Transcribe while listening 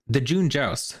The June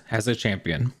Joust has a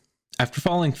champion. After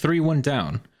falling 3-1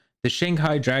 down, the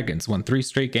Shanghai Dragons won 3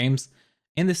 straight games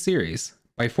in the series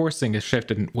by forcing a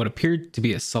shift in what appeared to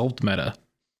be a solved meta.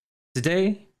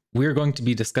 Today, we are going to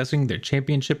be discussing their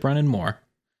championship run and more.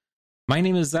 My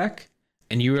name is Zach,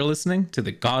 and you are listening to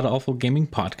the Godawful Gaming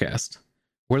Podcast,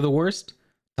 where the worst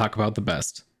talk about the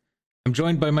best. I'm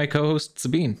joined by my co-host,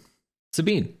 Sabine.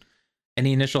 Sabine,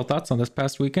 any initial thoughts on this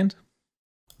past weekend?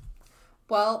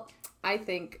 Well, I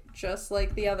think just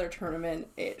like the other tournament,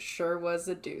 it sure was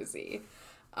a doozy.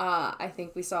 I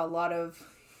think we saw a lot of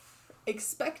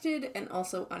expected and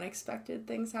also unexpected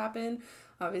things happen.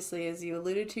 Obviously, as you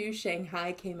alluded to,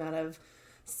 Shanghai came out of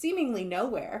seemingly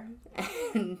nowhere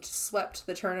and swept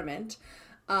the tournament.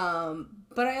 But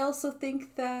I also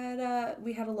think that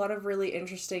we had a lot of really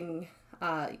interesting,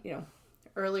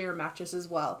 earlier matches as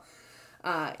well.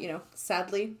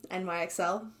 Sadly,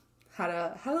 NYXL had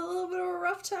a little bit of a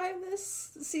rough time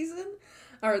this season,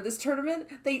 or this tournament.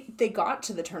 They got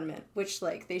to the tournament, which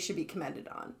they should be commended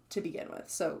on to begin with.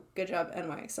 So good job,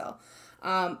 NYXL.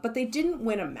 But they didn't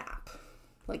win a map,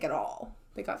 at all.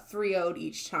 They got 3-0'd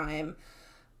each time.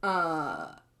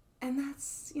 And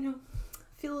that's,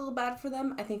 feel a little bad for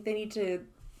them. I think they need to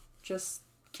just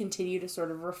continue to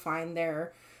sort of refine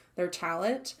their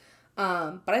talent.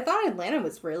 But I thought Atlanta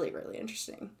was really, really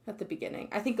interesting at the beginning.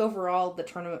 I think overall the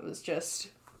tournament was just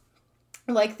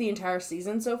like the entire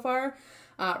season so far.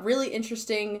 Really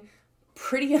interesting,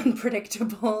 pretty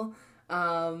unpredictable,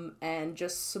 and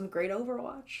just some great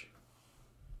Overwatch.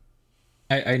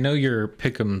 I know your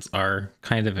pick'ems are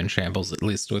kind of in shambles, at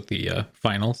least with the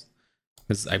finals,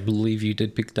 because I believe you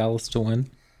did pick Dallas to win.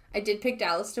 I did pick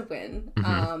Dallas to win.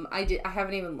 Mm-hmm. I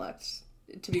haven't even looked,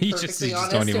 to be perfectly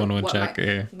honest. Don't even want to check.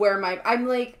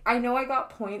 I know I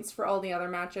got points for all the other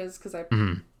matches because I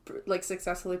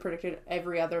successfully predicted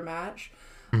every other match.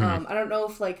 Mm-hmm. I don't know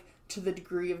if to the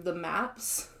degree of the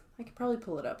maps. I could probably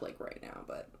pull it up right now,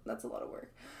 but that's a lot of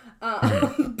work.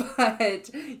 But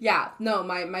yeah, no,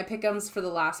 my pick'ems for the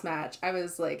last match, I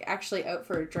was actually out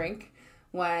for a drink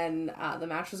when the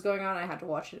match was going on. I had to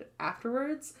watch it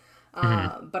afterwards.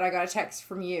 But I got a text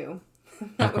from you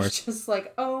that was just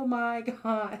oh my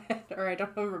god, or I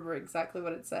don't remember exactly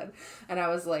what it said. And I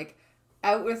was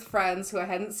out with friends who I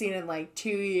hadn't seen in 2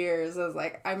 years. I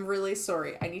was I'm really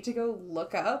sorry. I need to go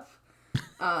look up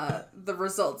the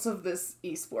results of this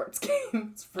esports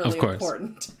game. It's really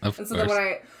important. And so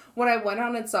then when I went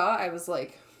on and saw, I was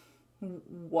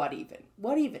what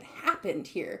even happened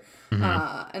here?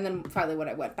 And then finally when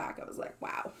I went back, I was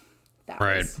wow, that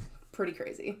was pretty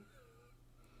crazy.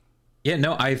 Yeah,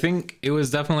 no, I think it was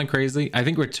definitely crazy. I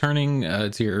think returning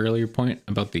to your earlier point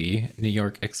about the New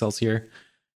York Excelsior,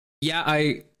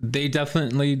 yeah, they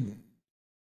definitely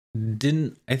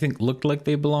didn't, I think, look like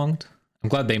they belonged. I'm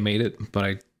glad they made it, but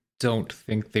I don't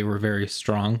think they were very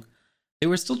strong. They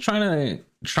were still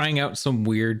trying out some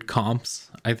weird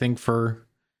comps, I think, for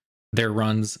their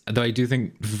runs. Though I do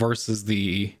think versus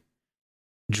the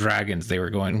Dragons, they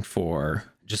were going for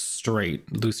just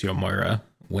straight Lucio Moira,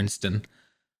 Winston.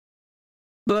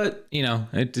 But,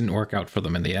 it didn't work out for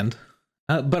them in the end.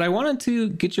 But I wanted to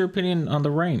get your opinion on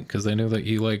the Reign, because I know that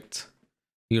you liked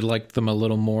them a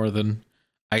little more than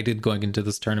I did going into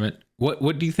this tournament.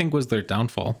 What do you think was their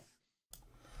downfall?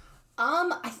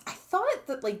 I thought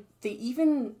that they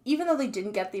even though they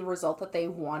didn't get the result that they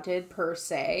wanted per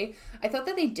se, I thought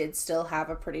that they did still have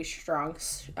a pretty strong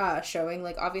showing.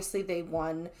 Obviously they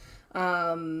won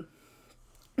the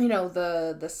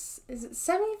is it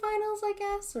semifinals, I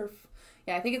guess, or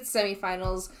yeah, I think it's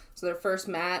semifinals. So their first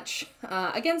match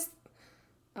against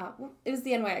it was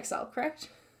the NYXL, correct?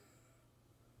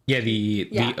 Yeah,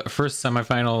 the first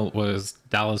semifinal was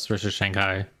Dallas versus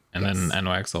Shanghai, and then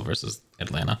NYXL versus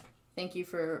Atlanta. Thank you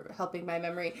for helping my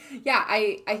memory. Yeah,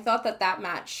 I thought that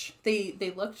match,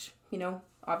 they looked,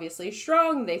 obviously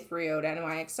strong. They 3-0'd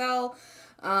NYXL.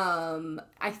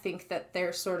 I think that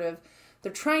they're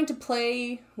trying to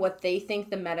play what they think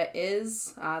the meta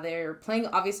is. They're playing,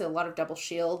 obviously, a lot of double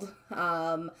shield.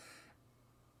 But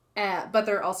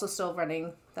they're also still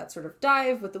running that sort of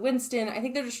dive with the Winston. I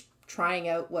think they're just trying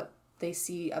out what they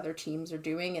see other teams are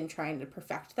doing and trying to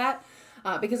perfect that.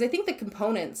 Because I think the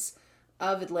components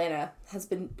of Atlanta has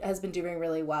been doing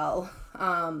really well.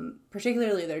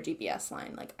 Particularly their DPS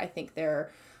line. I think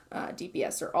their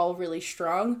DPS are all really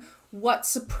strong. What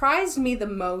surprised me the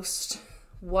most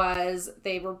was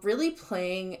they were really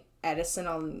playing Edison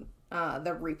on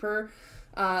the Reaper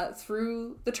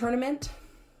through the tournament.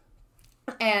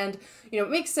 And, it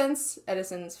makes sense.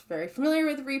 Edison's very familiar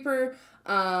with Reaper.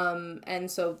 And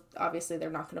so, obviously, they're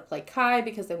not going to play Kai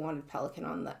because they wanted Pelican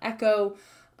on the Echo.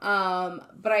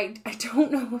 But I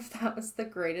don't know if that was the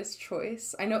greatest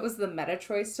choice. I know it was the meta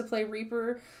choice to play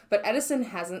Reaper, but Edison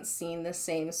hasn't seen the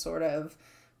same sort of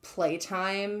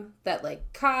playtime that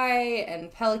like Kai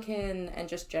and Pelican and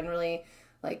just generally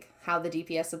like how the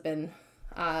DPS have been,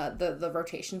 the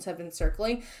rotations have been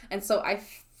circling. And so I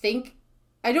think,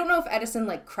 I don't know if Edison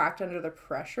like cracked under the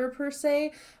pressure per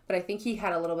se, but I think he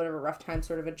had a little bit of a rough time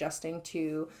sort of adjusting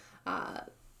to,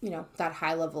 that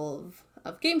high level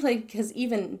of gameplay, because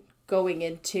even going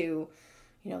into,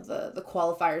 the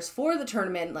qualifiers for the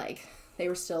tournament, like they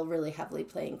were still really heavily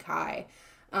playing Kai.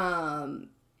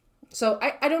 So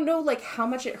I don't know like how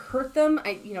much it hurt them.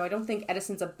 I don't think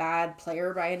Edison's a bad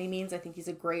player by any means. I think he's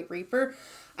a great Reaper.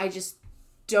 I just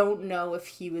don't know if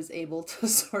he was able to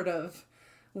sort of,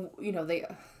 they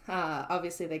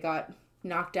obviously they got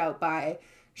knocked out by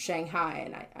Shanghai,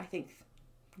 and I think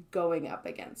going up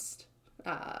against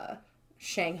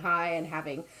Shanghai and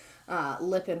having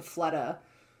Lip and Fleta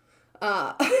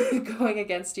going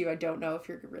against you, I don't know if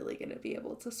you're really going to be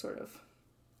able to sort of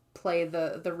play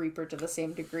the Reaper to the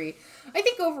same degree. I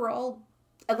think overall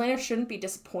Atlanta shouldn't be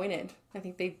disappointed. I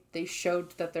think they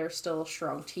showed that they're still a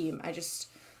strong team. I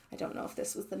don't know if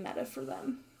this was the meta for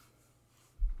them.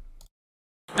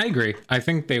 I agree. I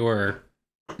think they were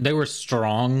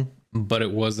strong, but it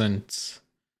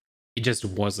just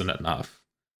wasn't enough.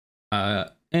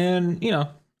 And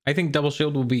I think Double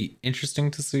Shield will be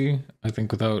interesting to see. I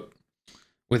think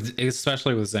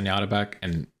especially with Zenyatta back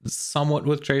and somewhat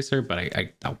with Tracer, but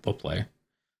I doubt they'll play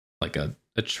like a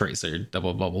Tracer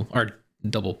double bubble or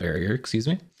double barrier, excuse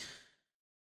me.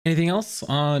 Anything else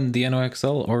on the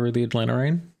NOXL or the Atlanta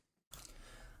Reign?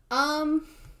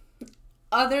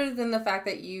 Other than the fact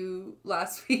that you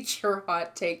last week, your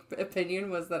hot take opinion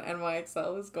was that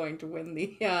NYXL was going to win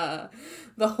the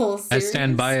whole series. I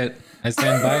stand by it.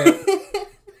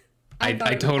 I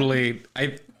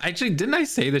actually, didn't I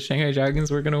say the Shanghai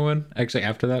Dragons were going to win? Actually,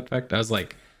 after that fact, I was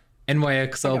like,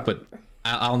 NYXL, but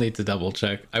I'll need to double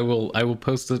check. I will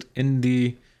post it in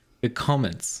the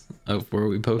comments of where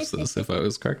we post this if I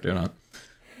was correct or not.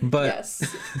 But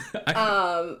yes.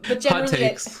 But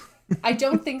generally, I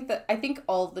think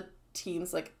all the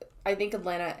teams, like, I think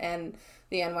Atlanta and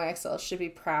the NYXL should be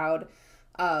proud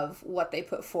of what they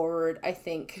put forward. I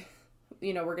think,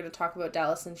 we're going to talk about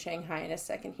Dallas and Shanghai in a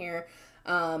second here.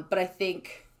 But I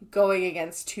think going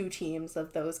against two teams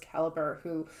of those caliber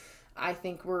who I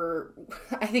think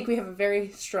we have a very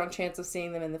strong chance of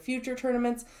seeing them in the future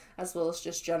tournaments, as well as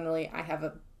just generally, I have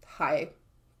a high,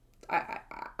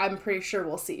 I'm pretty sure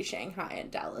we'll see Shanghai and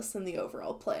Dallas in the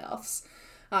overall playoffs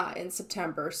in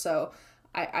September. So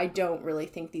I don't really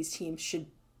think these teams should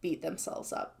beat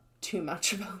themselves up too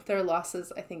much about their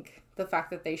losses. I think the fact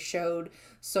that they showed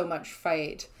so much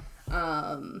fight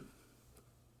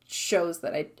shows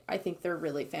that I think they're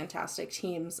really fantastic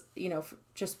teams.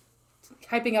 Just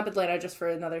hyping up Atlanta just for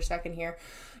another second here.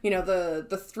 The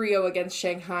 3-0 against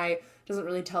Shanghai doesn't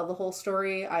really tell the whole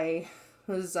story. I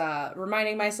was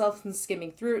reminding myself and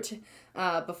skimming through it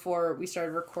before we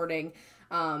started recording.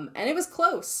 And it was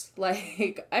close.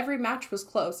 Like, every match was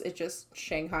close. It just,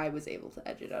 Shanghai was able to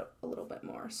edge it out a little bit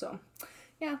more. So,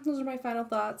 yeah, those are my final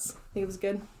thoughts. I think it was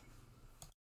good.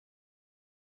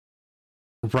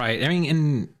 Right. I mean,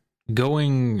 in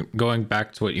going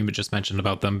back to what you just mentioned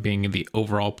about them being in the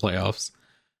overall playoffs,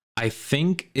 I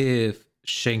think if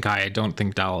Shanghai, I don't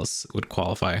think Dallas would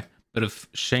qualify, but if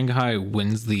Shanghai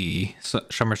wins the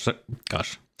summer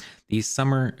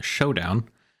showdown,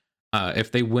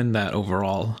 if they win that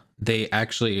overall, they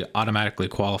actually automatically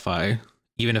qualify,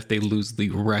 even if they lose the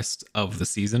rest of the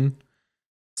season.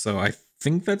 So I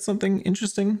think that's something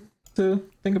interesting to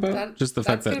think about. Just the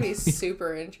fact that that's gonna be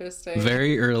super interesting.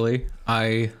 Very early.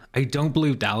 I don't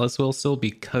believe Dallas will still,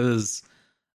 because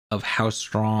of how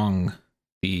strong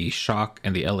the Shock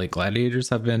and the LA Gladiators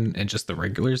have been in just the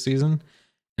regular season,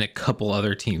 and a couple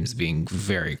other teams being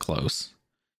very close.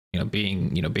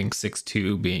 Being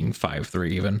 6-2, being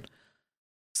 5-3 even.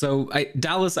 So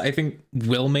Dallas, I think,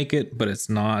 will make it, but it's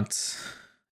not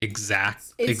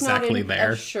exactly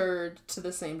there. Assured to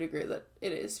the same degree that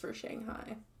it is for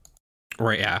Shanghai.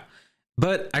 Right, yeah.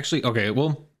 But actually, okay,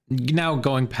 well, now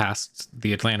going past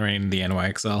the Atlanta Reign and the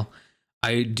NYXL,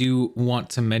 I do want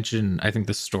to mention, I think,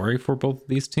 the story for both of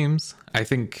these teams. I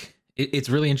think it's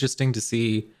really interesting to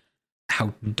see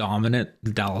how dominant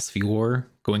the Dallas Fuel were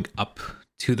going up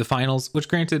to the finals, which,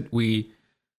 granted, we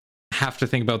have to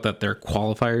think about that their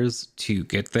qualifiers to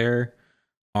get there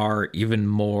are even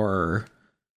more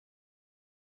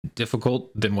difficult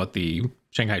than what the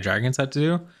Shanghai Dragons had to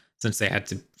do, since they had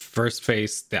to first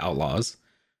face the Outlaws,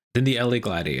 then the LA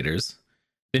Gladiators,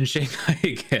 then Shanghai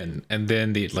again, and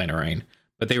then the Atlanta Reign.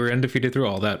 but they were undefeated through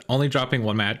all that, only dropping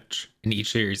one match in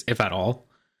each series, if at all.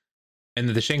 And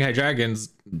the Shanghai Dragons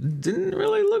didn't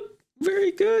really look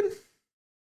very good.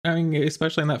 I mean,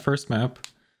 especially in that first map.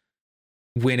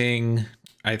 Winning,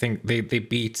 I think they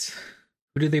beat...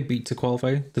 Who did they beat to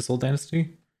qualify the Seoul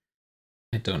Dynasty?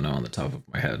 I don't know on the top of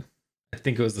my head. I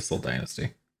think it was the Seoul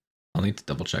Dynasty. I'll need to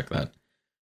double check that.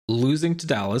 Losing to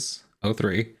Dallas,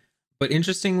 0-3. But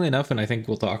interestingly enough, and I think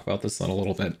we'll talk about this in a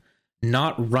little bit,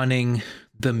 not running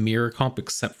the mirror comp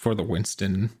except for the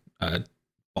Winston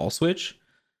ball switch.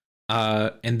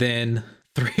 And then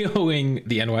 3-0ing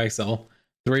the NYXL,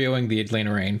 3-0ing the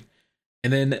Atlanta Reign,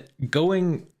 and then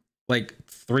going like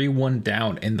 3-1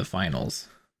 down in the finals.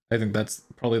 I think that's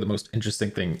probably the most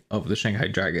interesting thing of the Shanghai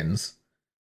Dragons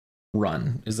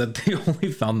run, is that they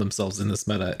only found themselves in this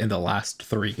meta in the last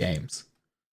 3 games.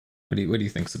 What do you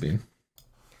think, Sabine?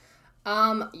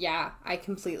 Yeah, I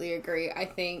completely agree. I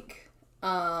think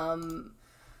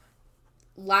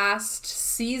last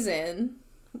season,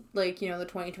 like, the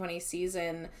 2020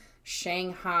 season,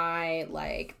 Shanghai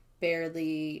like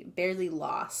barely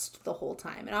lost the whole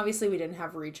time. And obviously we didn't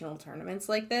have regional tournaments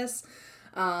like this.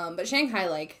 But Shanghai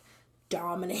like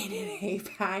dominated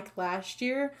APAC last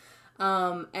year.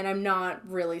 And I'm not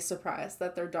really surprised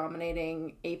that they're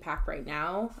dominating APAC right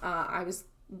now. I was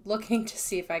looking to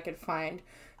see if I could find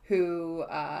who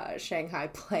Shanghai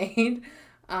played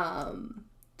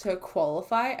to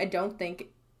qualify. I think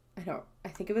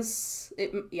it was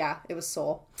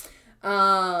Seoul.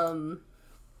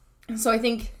 So I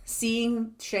think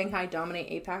seeing Shanghai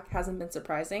dominate APAC hasn't been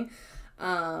surprising.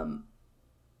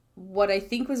 What I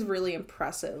think was really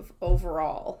impressive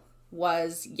overall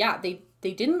was, they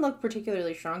didn't look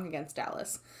particularly strong against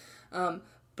Dallas.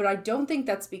 But I don't think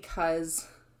that's because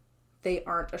they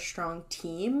aren't a strong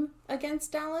team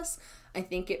against Dallas. I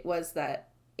think it was that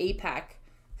APAC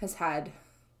has had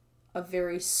a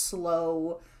very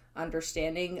slow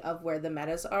understanding of where the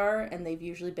metas are, and they've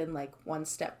usually been like one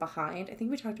step behind. I think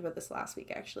we talked about this last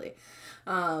week, actually.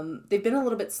 They've been a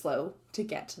little bit slow to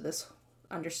get to this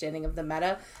understanding of the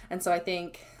meta, and so I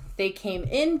think they came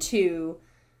into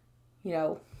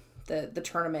the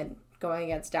tournament going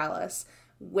against Dallas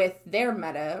with their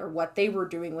meta, or what they were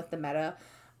doing with the meta,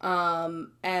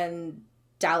 and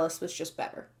Dallas was just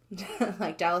better.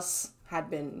 Like, Dallas had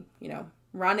been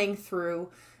running through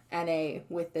NA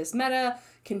with this meta,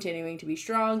 continuing to be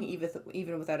strong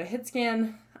even without a hit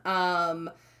scan.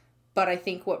 But I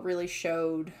think what really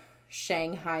showed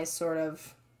Shanghai's sort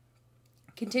of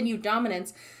continued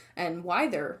dominance and why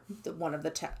they're one of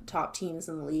the top teams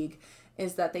in the league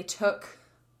is that they took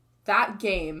that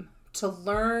game to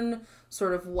learn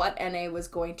sort of what NA was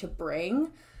going to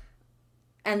bring,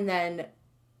 and then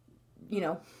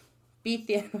beat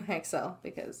the NYXL,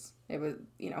 because it was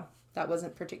that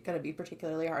wasn't going to be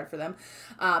particularly hard for them.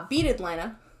 Beat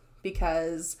Atlanta,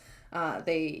 because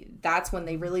that's when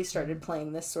they really started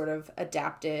playing this sort of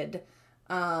adapted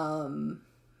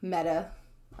meta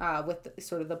with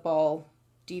sort of the ball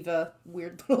diva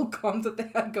weird little comp that they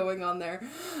had going on there.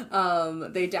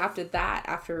 They adapted that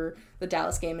after the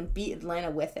Dallas game and beat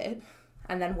Atlanta with it,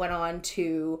 and then went on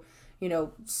to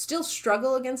still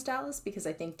struggle against Dallas, because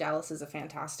I think Dallas is a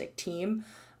fantastic team,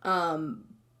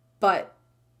 but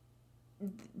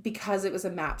because it was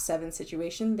a map 7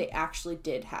 situation, they actually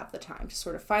did have the time to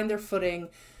sort of find their footing,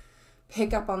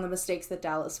 pick up on the mistakes that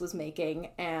Dallas was making,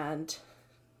 and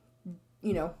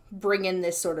bring in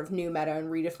this sort of new meta and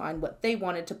redefine what they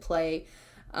wanted to play,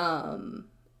 and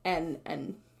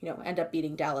end up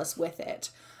beating Dallas with it.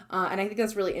 And I think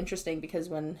that's really interesting, because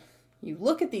when you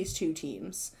look at these two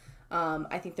teams,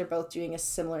 I think they're both doing a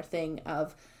similar thing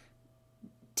of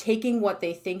taking what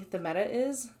they think the meta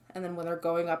is, and then when they're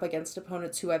going up against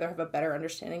opponents who either have a better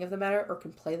understanding of the meta or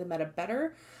can play the meta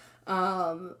better,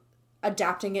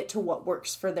 adapting it to what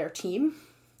works for their team.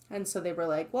 And so they were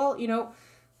like, well,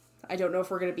 I don't know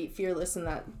if we're going to beat Fearless in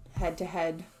that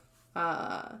head-to-head,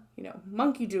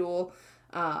 monkey duel,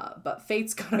 but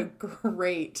Fate's got a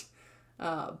great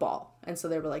ball. And so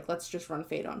they were like, let's just run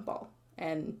Fate on ball.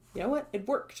 And you know what? It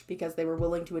worked, because they were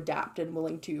willing to adapt and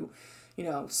willing to,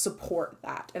 support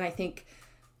that. And I think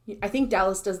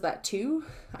Dallas does that too.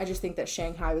 I just think that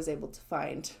Shanghai was able to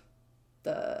find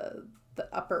the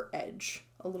upper edge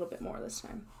a little bit more this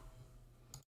time.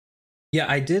 Yeah,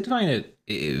 I did find it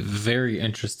very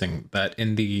interesting that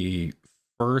in the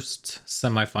first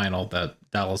semifinal that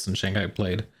Dallas and Shanghai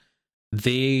played,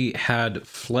 they had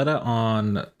Fleta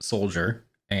on Soldier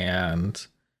and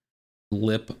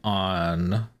Lip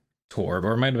on Torb,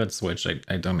 or it might have been switched.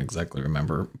 I don't exactly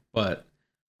remember, but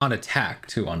on attack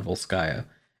too on Volskaya.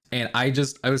 And I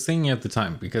was thinking at the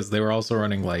time, because they were also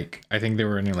running like, I think they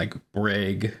were running like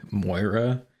Brig,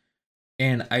 Moira.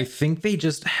 And I think they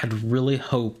just had really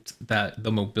hoped that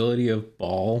the mobility of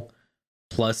Ball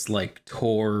plus like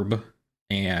Torb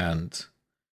and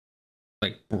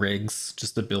like Brig's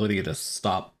just ability to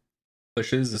stop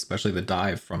pushes, especially the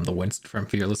dive from from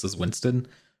Fearless's Winston,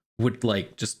 would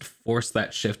like just force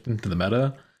that shift into the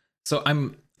meta. So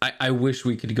I wish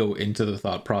we could go into the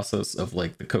thought process of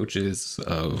like the coaches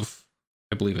of,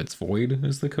 I believe it's Void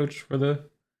is the coach for the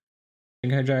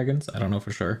Shanghai Dragons. I don't know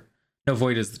for sure. No,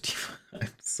 Void is the team. I'm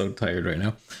so tired right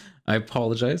now. I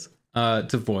apologize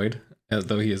to Void,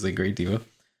 though he is a great diva.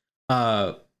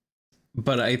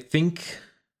 But I think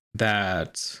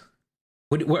that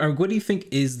what do you think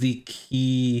is the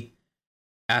key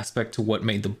aspect to what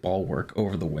made the Ball work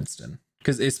over the Winston?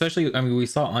 Because especially, I mean, we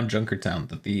saw on Junkertown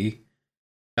that the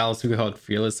Dallas Fuga held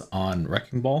Fearless on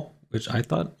Wrecking Ball, which I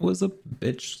thought was a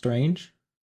bit strange,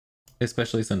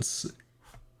 especially since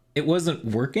it wasn't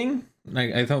working.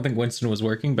 I don't think Winston was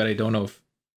working, but I don't know if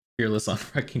Fearless on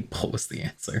Wrecking Ball was the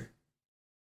answer.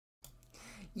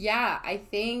 Yeah, I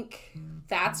think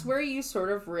that's where you sort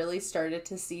of really started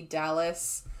to see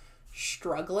Dallas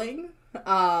struggling.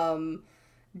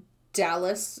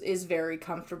 Dallas is very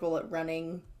comfortable at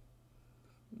running,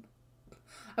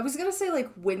 I was gonna say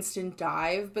like Winston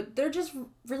dive, but they're just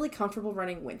really comfortable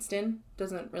running Winston.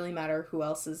 Doesn't really matter who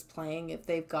else is playing. If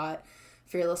they've got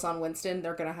Fearless on Winston,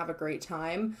 they're gonna have a great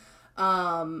time.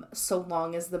 So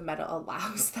long as the meta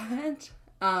allows that.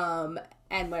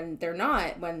 And when they're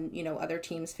not, when, you know, other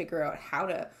teams figure out how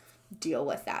to deal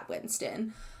with that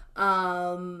Winston,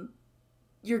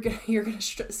 you're gonna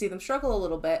see them struggle a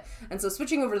little bit. And so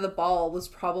switching over to the Ball was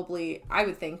probably, I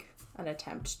would think, an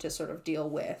attempt to sort of deal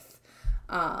with,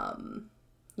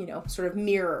 you know, sort of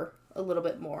mirror a little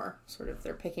bit more. Sort of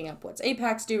they're picking up what's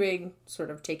Apac's doing, sort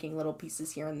of taking little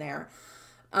pieces here and there.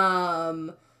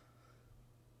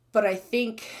 But I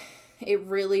think it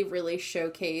really, really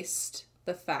showcased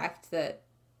the fact that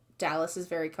Dallas is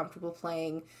very comfortable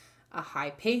playing a high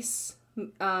pace,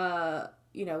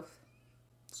 you know,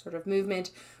 sort of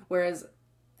movement, whereas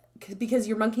because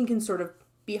your monkey can sort of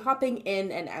be hopping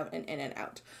in and out and in and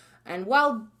out. And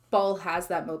while Ball has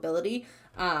that mobility,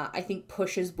 I think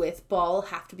pushes with Ball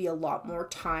have to be a lot more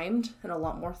timed and a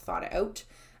lot more thought out.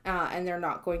 And they're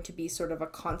not going to be sort of a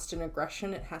constant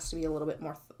aggression. It has to be a little bit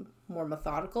more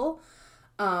methodical.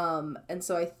 And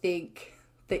so I think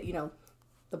that, you know,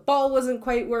 the Ball wasn't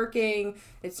quite working.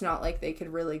 It's not like they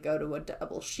could really go to a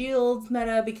double shield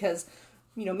meta because,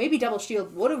 you know, maybe double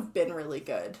shield would have been really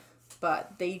good,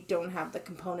 but they don't have the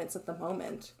components at the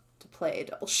moment to play a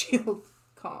double shield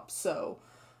comp. So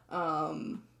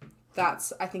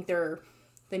that's, I think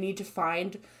they need to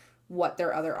find what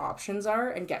their other options are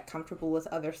and get comfortable with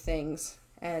other things.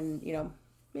 And, you know,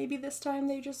 maybe this time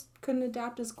they just couldn't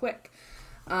adapt as quick.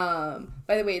 By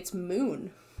the way, it's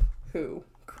Moon who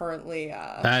currently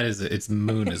it's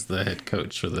Moon is the head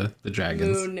coach for the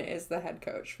Dragons. Moon is the head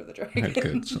coach for the Dragons. Head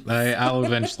coach. I'll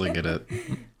eventually get it.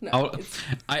 No,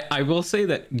 I will say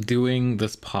that doing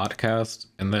this podcast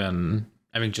and then,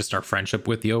 I mean, just our friendship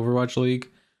with the Overwatch League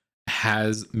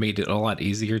has made it a lot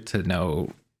easier to know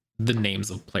the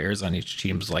names of players on each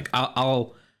team. Like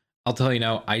I'll tell you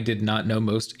now, I did not know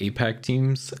most APAC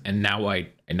teams, and now I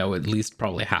know at least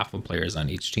probably half the players on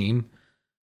each team.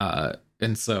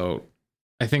 And so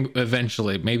I think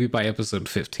eventually, maybe by episode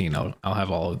 15, I'll have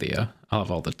all of the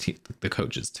the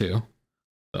coaches too.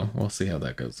 So we'll see how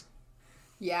that goes.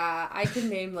 Yeah, I can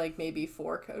name like maybe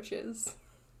 4 coaches.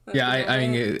 Yeah, I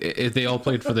mean, if they all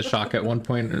played for the Shock at one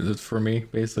point, it's for me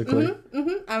basically.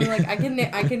 I'm like, I can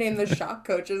name the Shock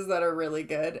coaches that are really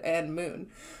good and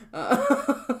Moon.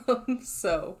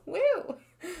 So woo.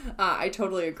 I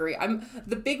totally agree.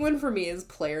 The big one for me is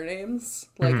player names.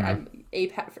 Like I'm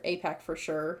APAC for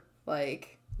sure.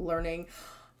 Like learning.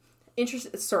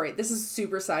 Sorry, this is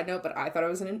super side note, but I thought it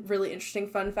was a really interesting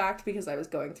fun fact because I was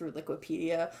going through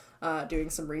Wikipedia, doing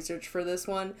some research for this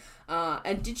one.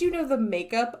 And did you know the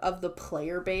makeup of the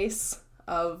player base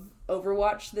of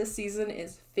Overwatch this season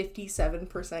is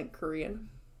 57% Korean?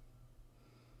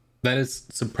 That is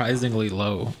surprisingly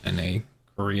low in a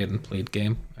Korean played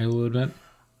game, I will admit.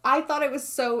 I thought it was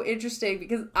so interesting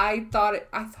because I thought it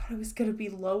was going to be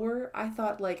lower. I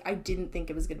thought I didn't think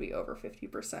it was going to be over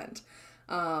 50%.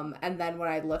 And then when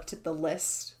I looked at the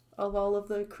list of all of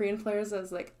the Korean players, I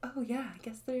was like, oh yeah, I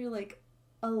guess there are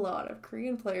a lot of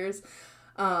Korean players,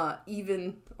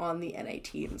 even on the NA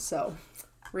team. So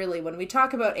really, when we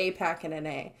talk about APAC and NA,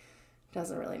 it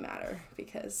doesn't really matter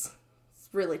because it's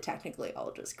really technically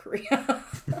all just Korea.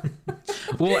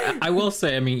 Well, I will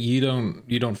say, I mean, you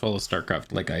don't follow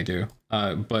StarCraft like I do,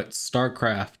 but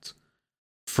StarCraft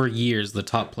for years the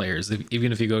top players,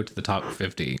 even if you go to the top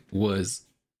 50, was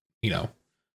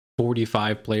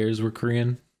 45 players were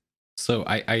Korean. So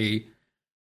I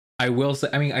will say,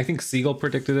 I mean, I think Siegel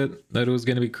predicted it that it was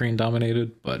going to be Korean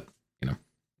dominated, but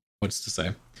what's to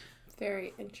say?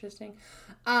 Very interesting.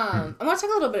 I want to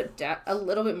talk a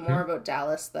little bit more about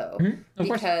Dallas though,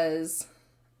 because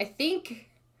I think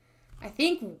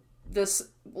this.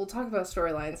 We'll talk about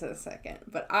storylines in a second,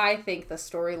 but I think the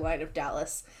storyline of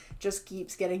Dallas just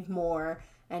keeps getting more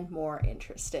and more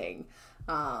interesting.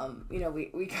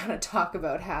 We kind of talk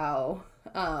about how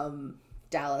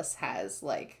Dallas has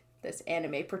like this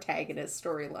anime protagonist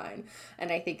storyline,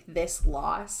 and I think this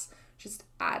loss just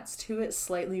adds to it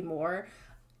slightly more.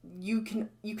 You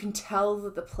can tell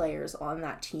that the players on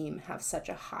that team have such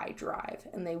a high drive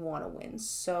and they want to win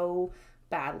so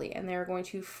badly, and they're going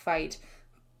to fight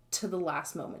to the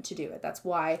last moment to do it. That's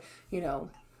why, the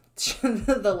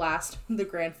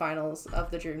grand finals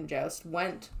of the June Joust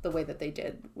went the way that they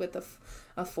did with a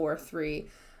 4-3.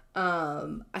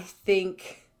 I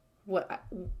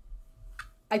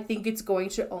think it's going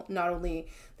to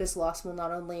this loss will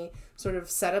not only sort of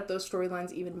set up those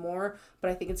storylines even more,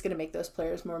 but I think it's going to make those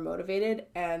players more motivated.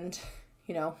 And,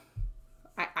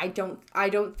 I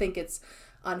don't think it's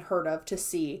unheard of to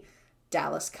see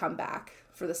Dallas come back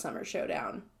for the Summer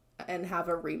Showdown and have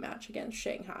a rematch against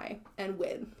Shanghai and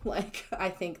win. Like, I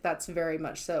think that's very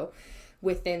much so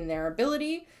within their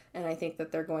ability. And I think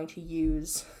that they're going to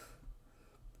use,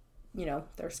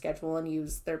 their schedule and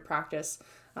use their practice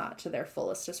to their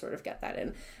fullest to sort of get that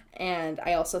in. And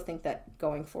I also think that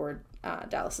going forward,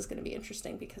 Dallas is going to be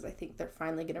interesting because I think they're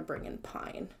finally going to bring in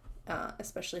Pine,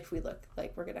 especially if we look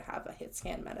like we're going to have a hit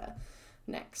scan meta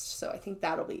next. So I think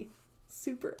that'll be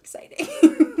super exciting.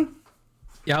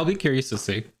 Yeah, I'll be curious to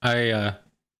see.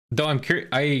 I'm curious.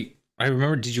 I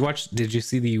remember. Did you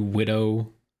see the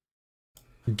Widow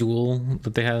duel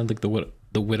that they had, like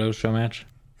the Widow show match?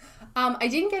 I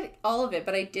didn't get all of it,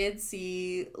 but I did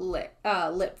see Lip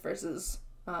versus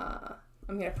I'm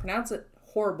gonna pronounce it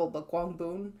horrible, but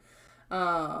Guangboon,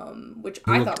 which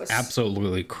I thought was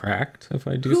absolutely cracked, if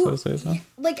I do say so.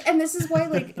 Like, and this is why,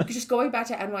 like, just going back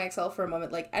to NYXL for a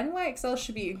moment, like NYXL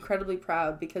should be incredibly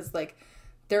proud because like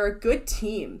they're a good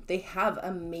team. They have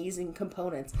amazing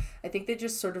components. I think they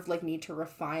just sort of like need to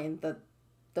refine the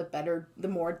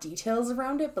more details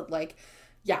around it, but like.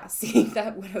 Yeah, seeing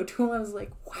that Widow duel, I was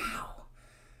like, wow,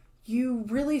 you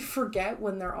really forget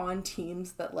when they're on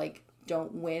teams that, like,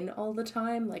 don't win all the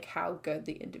time, like, how good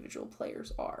the individual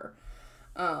players are.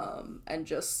 And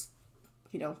just,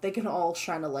 they can all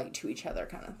shine a light to each other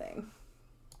kind of thing.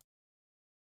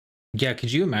 Yeah,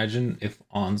 could you imagine if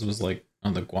Ons was, like,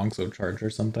 on the Guangzhou charge or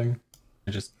something?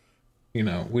 And just,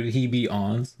 would he be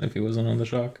Ons if he wasn't on the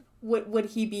Shock?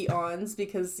 Would he be Ons?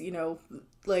 Because,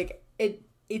 like,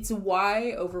 it's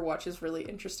why Overwatch is really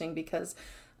interesting because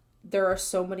there are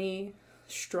so many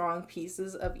strong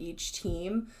pieces of each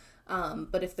team,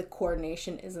 but if the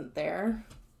coordination isn't there,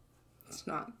 it's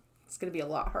going to be a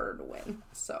lot harder to win.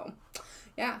 So,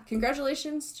 yeah,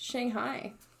 congratulations to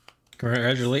Shanghai.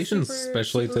 Congratulations,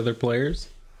 especially to their players.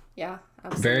 Yeah,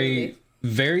 absolutely. Very,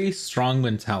 very strong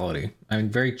mentality. I mean,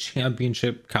 very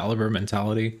championship caliber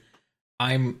mentality.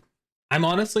 I'm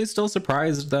honestly still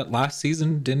surprised that last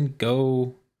season didn't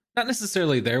go not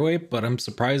necessarily their way, but I'm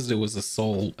surprised it was a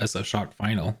Seoul as a Shock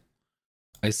final.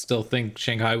 I still think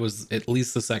Shanghai was at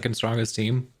least the second strongest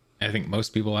team. I think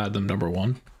most people had them number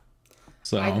one.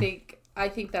 So I think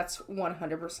that's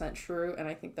 100% true, and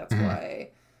I think that's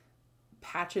why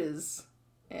patches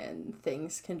and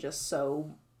things can just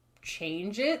so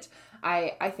change it.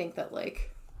 I think that,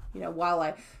 like, while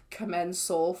I commend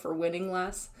Seoul for winning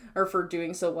for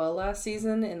doing so well last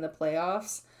season in the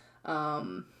playoffs,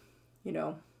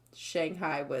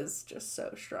 Shanghai was just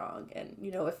so strong. And,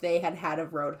 if they had a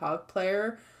Roadhog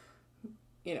player,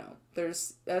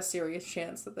 there's a serious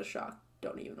chance that the Shock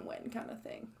don't even win kind of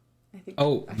thing. I think.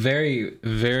 Oh, very,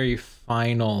 very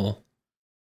final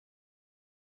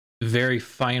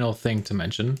thing to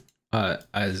mention.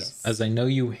 As I know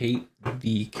you hate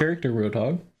the character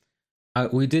Roadhog,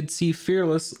 we did see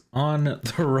Fearless on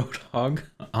the Roadhog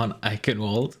on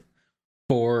Eichenwald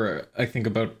for, I think,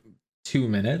 about 2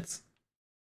 minutes.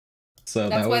 So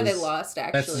that's why they lost,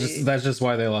 actually. That's just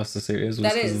why they lost the series,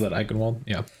 was because of that Eichenwald.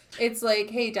 Yeah. It's like,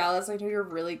 hey, Dallas, I know you're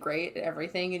really great at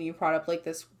everything, and you brought up, like,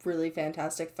 this really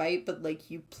fantastic fight, but, like,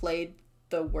 you played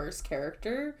the worst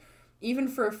character, even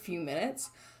for a few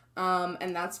minutes,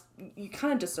 and you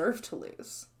kind of deserve to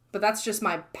lose But that's just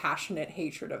my passionate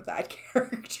hatred of that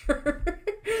character.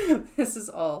 This is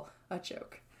all a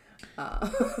joke.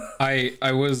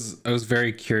 I was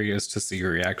very curious to see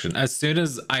your reaction. As soon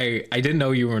as I didn't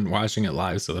know you weren't watching it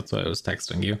live, so that's why I was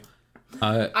texting you.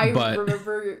 I but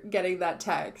remember getting that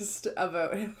text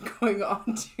about him going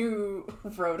on to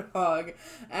Roadhog,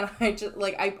 and I just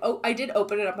like I did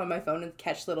open it up on my phone and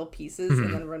catch little pieces,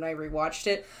 and then when I rewatched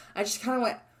it, I just kind of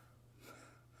went,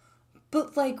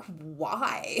 but like,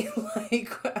 why? Like,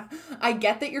 I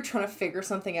get that you're trying to figure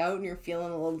something out and you're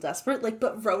feeling a little desperate, like,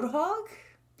 but Roadhog,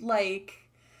 like,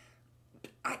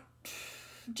 I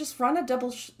just run a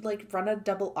double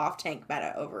off tank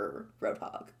meta over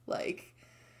Roadhog, like.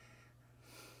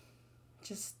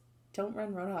 Just don't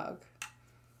run Roadhog.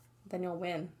 Then you'll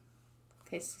win.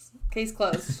 Case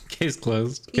closed. Case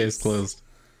closed. Peace. Case closed.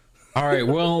 All right.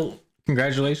 Well,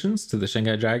 congratulations to the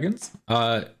Shanghai Dragons.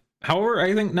 However,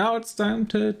 I think now it's time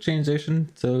to change station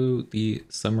to the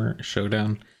Summer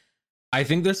Showdown. I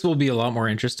think this will be a lot more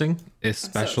interesting,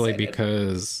 especially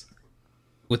because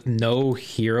with no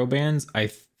hero bans,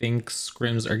 I think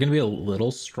scrims are going to be a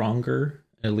little stronger,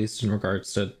 at least in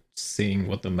regards to seeing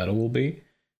what the meta will be.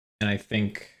 And I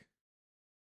think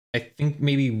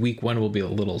maybe week 1 will be a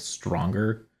little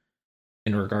stronger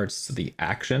in regards to the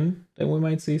action that we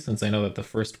might see, since I know that the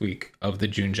first week of the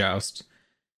June Joust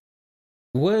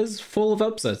was full of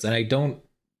upsets. And I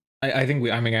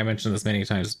mentioned this many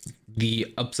times.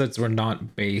 The upsets were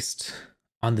not based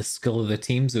on the skill of the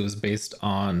teams. It was based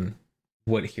on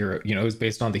what hero, it was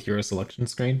based on the hero selection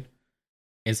screen.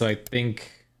 And so I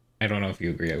don't know if you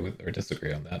agree with or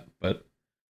disagree on that, but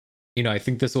I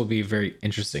think this will be a very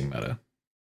interesting meta.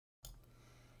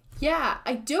 Yeah,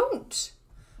 I don't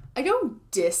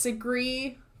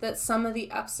disagree that some of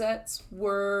the upsets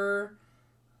were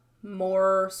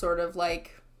more sort of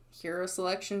like hero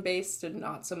selection based and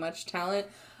not so much talent.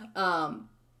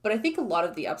 But I think a lot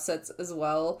of the upsets as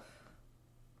well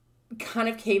kind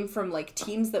of came from like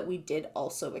teams that we did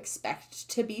also expect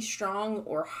to be strong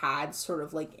or had sort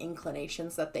of like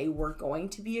inclinations that they were going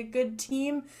to be a good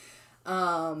team.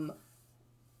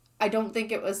 I don't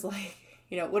think it was like,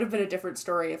 it would have been a different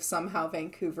story if somehow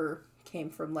Vancouver came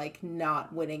from like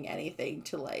not winning anything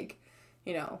to like,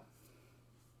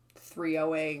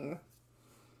 3-0ing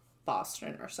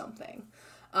Boston or something.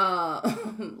 That's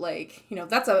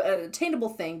an attainable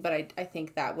thing, but I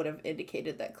think that would have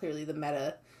indicated that clearly the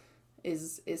meta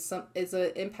is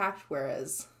an impact,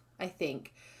 whereas I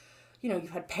think, you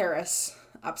had Paris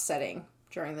upsetting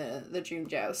during the June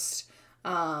Joust.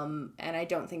 And I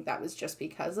don't think that was just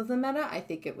because of the meta. I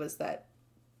think it was that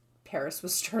Paris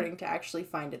was starting to actually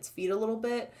find its feet a little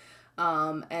bit.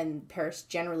 And Paris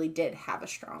generally did have a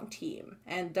strong team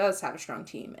and does have a strong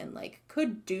team and like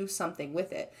could do something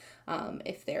with it,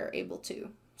 if they're able to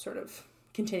sort of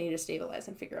continue to stabilize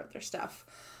and figure out their stuff.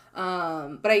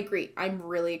 But I agree. I'm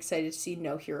really excited to see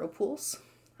no hero pools.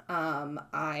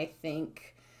 I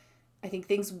think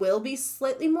things will be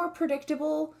slightly more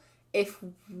predictable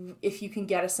if you can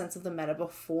get a sense of the meta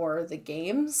before the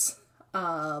games.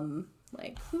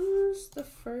 Like, who's the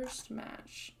first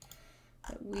match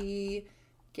that we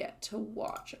get to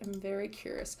watch? I'm very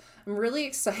curious. I'm really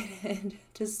excited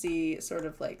to see sort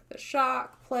of like the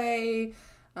Shock play.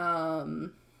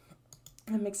 I'm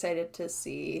excited to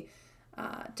see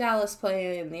Dallas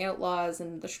play and the Outlaws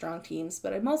and the strong teams,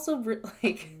 but I'm also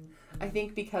I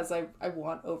think because I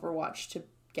want Overwatch to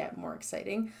get more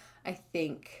exciting, I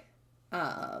think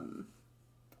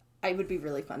it would be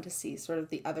really fun to see sort of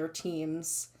the other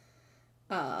teams.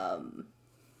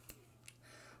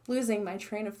 Losing my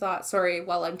train of thought, sorry,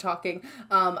 while I'm talking.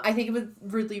 I think it would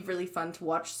really, really fun to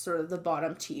watch sort of the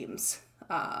bottom teams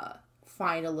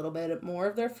find a little bit more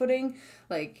of their footing.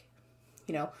 Like,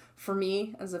 for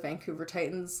me as a Vancouver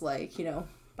Titans, like,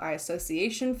 by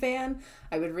association fan,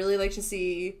 I would really like to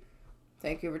see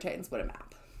Vancouver Titans win a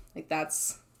map. Like,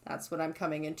 that's what I'm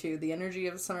coming into. The energy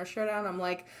of Summer Showdown, I'm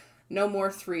like, no more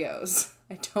 3-0s.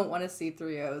 I don't want to see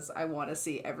 3-0s. I want to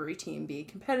see every team be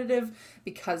competitive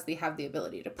because they have the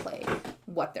ability to play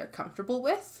what they're comfortable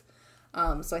with.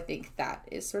 So I think that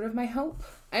is sort of my hope.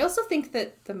 I also think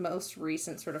that the most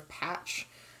recent sort of patch,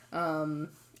 I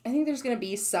think there's going to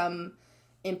be some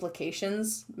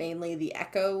implications, mainly the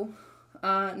Echo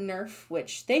nerf,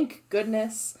 which thank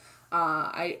goodness.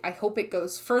 I hope it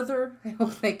goes further. I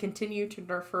hope they continue to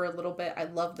nerf her a little bit. I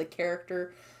love the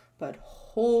character, but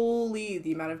holy,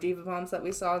 the amount of diva bombs that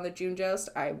we saw in the June Joust,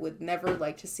 I would never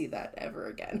like to see that ever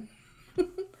again.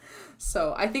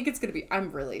 So I think it's going to be,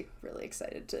 I'm really, really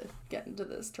excited to get into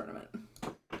this tournament.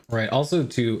 Right. Also,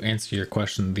 to answer your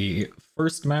question, the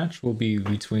first match will be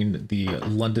between the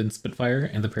London Spitfire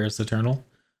and the Paris Eternal,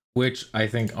 which I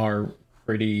think are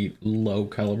pretty low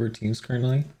caliber teams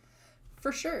currently.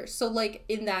 For sure. So like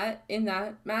in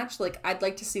that match, like I'd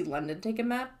like to see London take a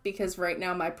map because right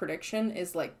now my prediction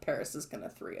is like Paris is gonna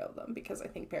 3-0 them because I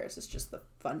think Paris is just the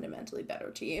fundamentally better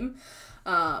team.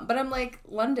 But I'm like,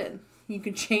 London, you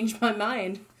could change my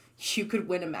mind. You could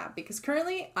win a map because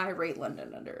currently I rate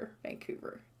London under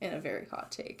Vancouver in a very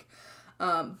hot take.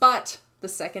 But the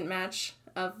second match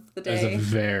of the It's a day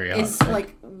very hot is take.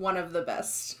 like one of the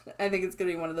best. I think it's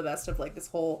gonna be one of the best of like this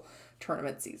whole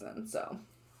tournament season. So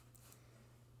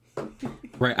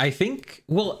Right. I think,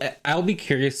 well, I'll be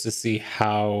curious to see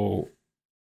how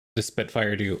the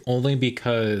Spitfire do, only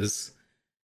because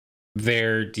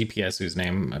their DPS, whose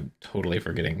name I'm totally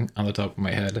forgetting on the top of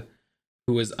my head,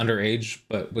 who was underage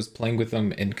but was playing with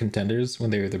them in contenders when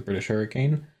they were the British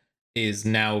Hurricane, is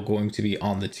now going to be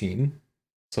on the team.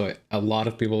 So a lot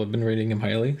of people have been rating him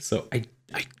highly. So I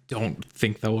don't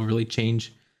think that will really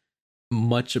change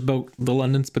much about the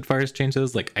London Spitfires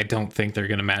changes. Like, I don't think they're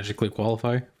going to magically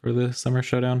qualify for the Summer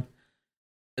Showdown.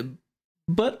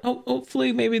 But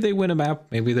hopefully, maybe they win a map.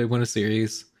 Maybe they win a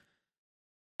series.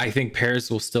 I think Paris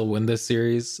will still win this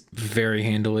series very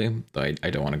handily. I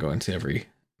don't want to go into every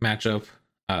matchup.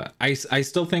 I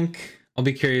still think I'll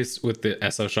be curious with the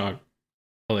SO Shock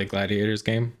LA Gladiators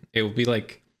game. It will be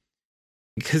like,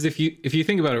 because if you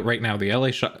think about it right now, the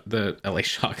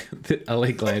the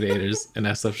LA Gladiators and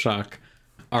SF Shock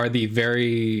are the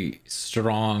very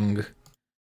strong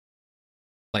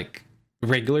like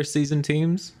regular season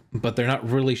teams, but they're not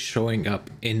really showing up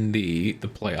in the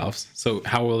playoffs. So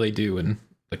how will they do in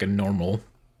like a normal?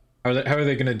 How are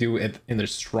they going to do it in their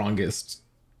strongest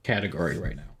category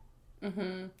right now?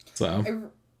 mm-hmm.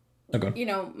 So, okay. You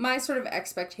know, my sort of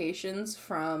expectations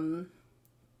from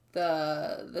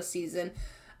the season,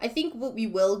 I think we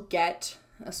will get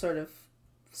a sort of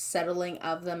settling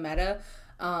of the meta,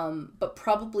 but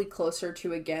probably closer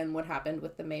to again what happened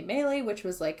with the May Melee, which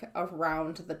was like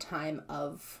around the time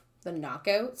of the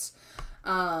knockouts.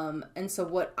 And so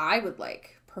what I would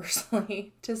like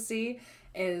personally to see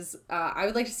is I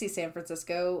would like to see San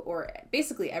Francisco or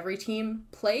basically every team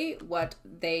play what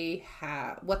they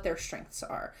have, what their strengths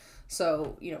are.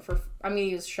 So, you know, I'm going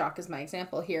to use Shock as my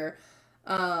example here.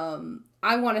 I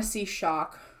want to see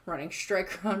Shock running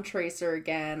Striker on Tracer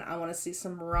again. I want to see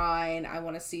some Rhine. I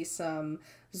want to see some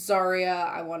Zarya.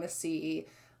 I want to see,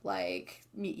 like,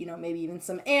 you know, maybe even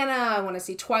some Anna. I want to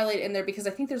see Twilight in there because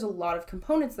I think there's a lot of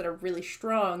components that are really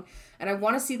strong. And I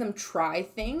want to see them try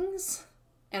things.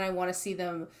 And I want to see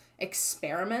them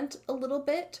experiment a little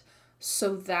bit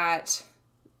so that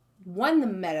when the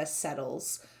meta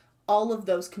settles, all of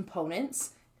those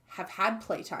components have had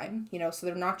playtime, you know, so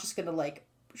they're not just going to like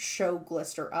show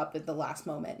Glister up at the last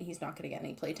moment and he's not going to get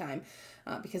any playtime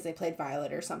because they played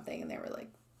Violet or something and they were like,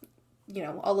 you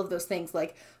know, all of those things.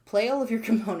 Like, play all of your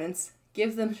components,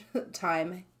 give them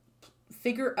time,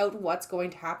 figure out what's going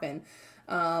to happen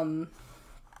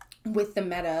with the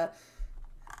meta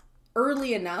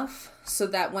early enough so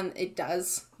that when it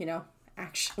does, you know,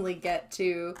 actually get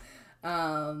to,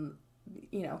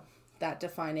 you know, that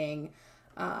defining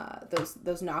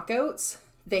those knockouts,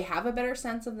 they have a better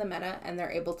sense of the meta and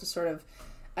they're able to sort of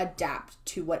adapt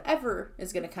to whatever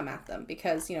is going to come at them.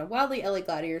 Because, you know, while the LA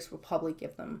Gladiators will probably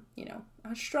give them, you know,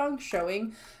 a strong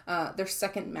showing, their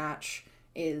second match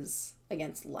is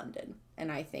against London.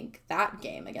 And I think that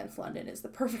game against London is the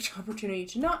perfect opportunity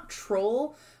to not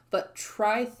troll, but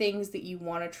try things that you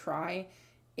want to try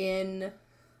in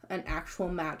an actual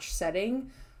match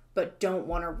setting, but don't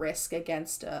want to risk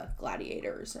against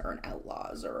Gladiators or an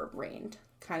Outlaws or a Reigned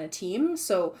kind of team.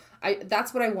 So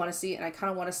that's what I want to see, and I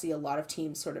kind of want to see a lot of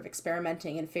teams sort of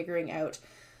experimenting and figuring out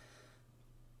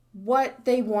what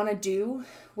they want to do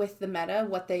with the meta,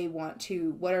 what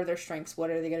are their strengths, what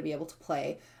are they going to be able to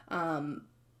play.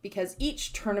 Because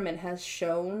each tournament has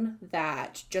shown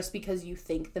that just because you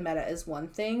think the meta is one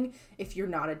thing, if you're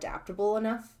not adaptable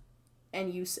enough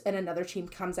and another team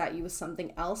comes at you with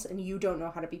something else and you don't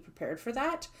know how to be prepared for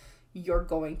that, you're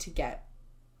going to get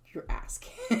your ass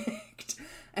kicked.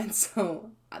 And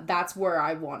so that's where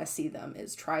I want to see them,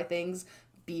 is try things,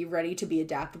 be ready to be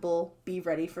adaptable, be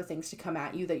ready for things to come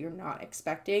at you that you're not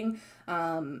expecting.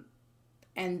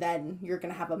 And then you're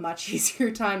going to have a much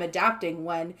easier time adapting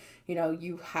when, you know,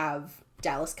 you have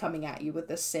Dallas coming at you with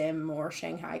a sim, or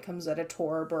Shanghai comes at a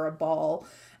Torb or a ball,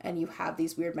 and you have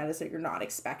these weird metas that you're not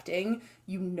expecting.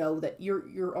 You know that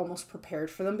you're almost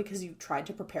prepared for them because you tried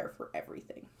to prepare for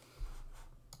everything.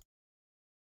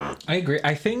 I agree.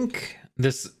 I think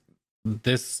this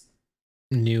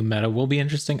new meta will be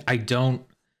interesting. I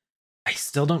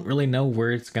still don't really know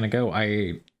where it's going to go.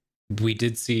 We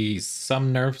did see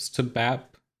some nerfs to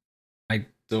BAP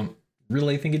don't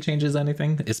really think it changes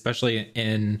anything, especially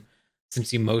in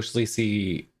since you mostly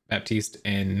see Baptiste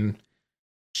in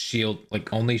shield,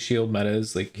 like only shield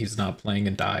metas. Like he's not playing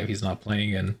in dive, he's not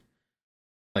playing in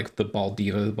like the ball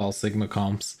diva, the ball sigma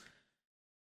comps.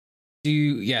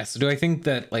 So do I think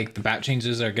that like the bat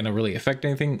changes are gonna really affect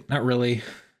anything? Not really.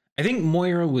 I think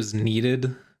Moira was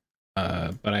needed.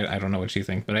 But I don't know what you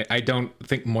think, but I don't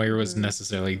think Moira was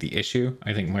necessarily the issue.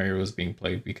 I think Moira was being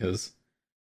played because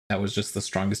that was just the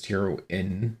strongest hero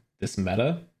in this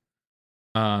meta.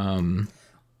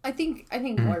 I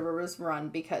think Moira was run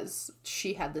because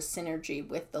she had the synergy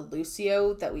with the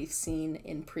Lucio that we've seen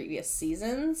in previous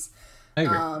seasons. I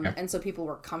agree. And so people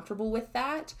were comfortable with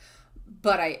that.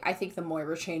 But I think the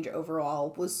Moira change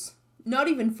overall was not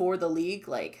even for the league.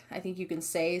 Like, I think you can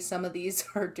say some of these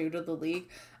are due to the league.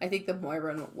 I think the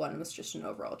Moira one was just an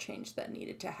overall change that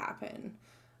needed to happen.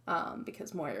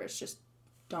 Because Moira is just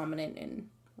dominant and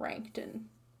ranked and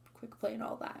quick play and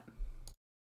all that.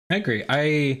 I agree.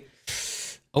 I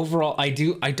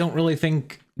don't really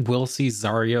think we'll see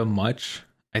Zarya much.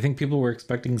 I think people were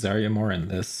expecting Zarya more in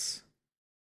this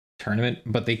tournament,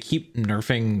 but they keep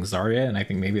nerfing Zarya, and I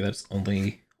think maybe that's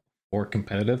only for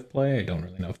competitive play. I don't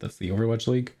really know if that's the Overwatch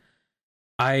League.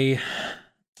 I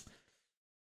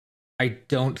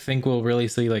don't think we'll really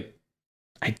see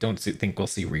think we'll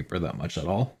see Reaper that much at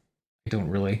all. I don't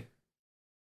really.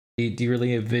 Do you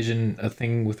really envision a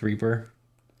thing with Reaper?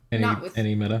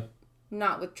 Any meta?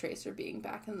 Not with Tracer being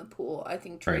back in the pool. I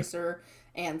think Tracer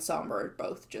and Sombra are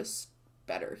both just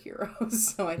better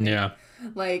heroes. So I think,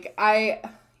 I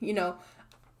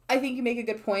think you make a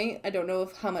good point. I don't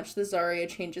know how much the Zarya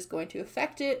change is going to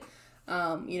affect it.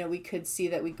 We could see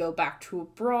that we go back to a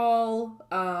brawl,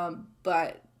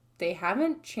 but they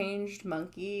haven't changed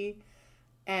Monkey,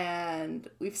 and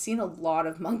we've seen a lot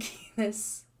of Monkey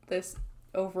this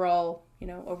overall,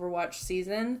 Overwatch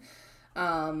season.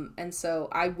 And so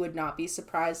I would not be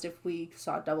surprised if we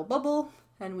saw double bubble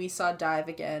and we saw dive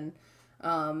again.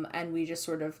 And we just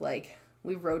sort of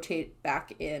we rotate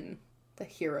back in the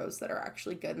heroes that are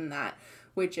actually good in that,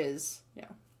 which is,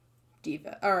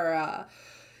 Diva,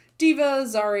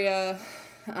 Zarya,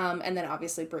 and then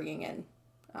obviously bringing in,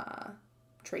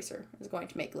 Tracer is going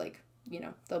to make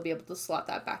they'll be able to slot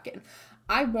that back in.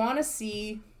 I want to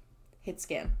see hit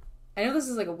scan. I know this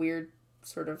is a weird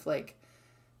sort of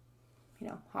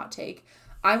hot take.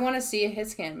 I want to see a hit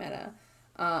scan meta,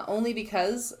 only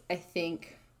because I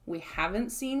think we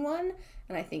haven't seen one,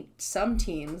 and I think some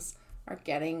teams are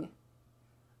getting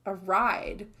a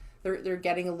ride. They're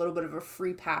getting a little bit of a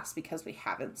free pass because we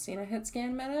haven't seen a hit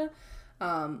scan meta.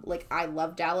 I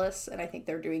love Dallas, and I think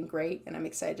they're doing great, and I'm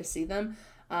excited to see them.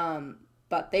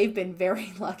 But they've been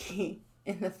very lucky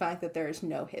in the fact that there is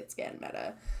no hit scan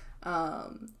meta.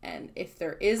 And if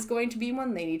there is going to be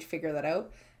one, they need to figure that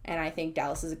out. And I think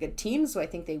Dallas is a good team, so I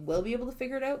think they will be able to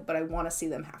figure it out, but I want to see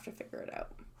them have to figure it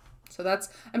out. So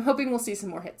I'm hoping we'll see some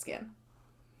more hit scan.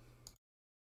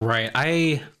 Right.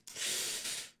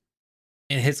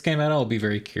 In hit scan meta, I'll be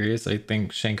very curious. I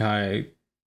think Shanghai,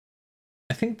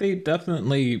 they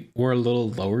definitely were a little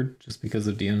lowered just because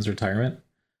of DM's retirement.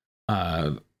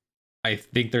 I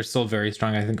think they're still very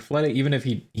strong. I think Fleta, even if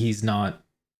he's not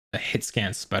a hit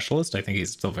scan specialist, I think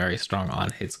he's still very strong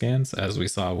on hit scans, as we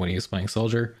saw when he was playing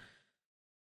Soldier.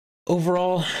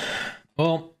 Overall,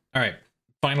 well, all right.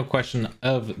 Final question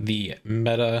of the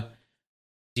meta.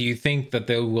 Do you think that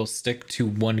they will stick to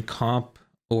one comp,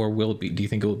 or do you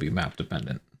think it will be map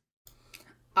dependent?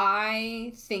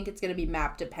 I think it's going to be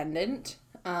map dependent.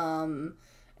 And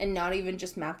not even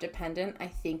just map dependent. I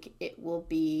think it will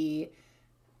be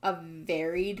a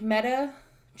varied meta,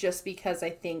 just because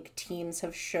I think teams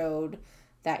have showed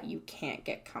that you can't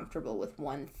get comfortable with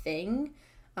one thing.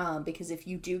 Because if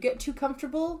you do get too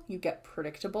comfortable, you get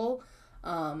predictable.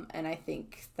 And I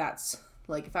think that's,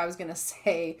 if I was going to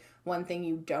say one thing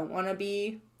you don't want to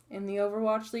be in the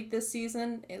Overwatch League this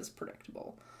season is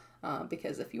predictable.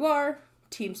 Because if you are,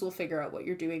 teams will figure out what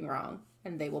you're doing wrong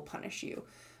and they will punish you.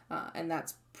 And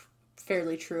that's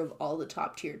fairly true of all the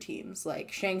top tier teams.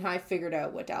 Shanghai figured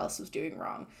out what Dallas was doing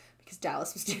wrong because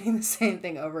Dallas was doing the same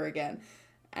thing over again,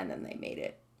 and then they made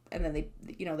it. And then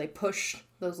they pushed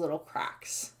those little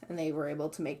cracks and they were able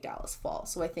to make Dallas fall.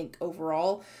 So I think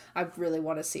overall, I really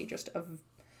want to see just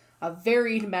a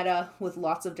varied meta with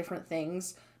lots of different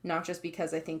things, not just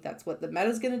because I think that's what the meta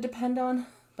is going to depend on,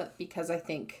 but because I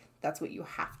think that's what you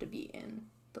have to be in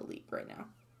the league right now.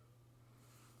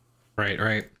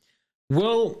 Right.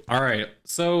 Well, all right.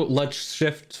 So let's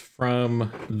shift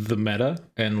from the meta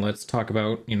and let's talk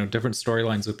about, different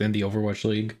storylines within the Overwatch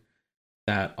League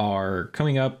that are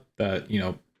coming up that,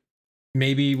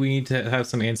 maybe we need to have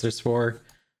some answers for.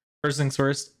 first things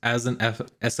first, as an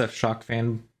SF Shock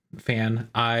fan,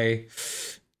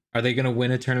 are they going to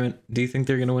win a tournament? Do you think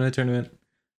they're going to win a tournament?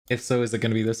 If so, is it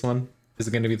going to be this one? Is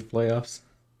it going to be the playoffs?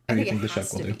 I think it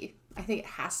has to be. I think it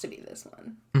has to be this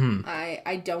one. Mm-hmm.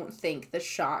 I don't think the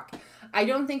Shock. I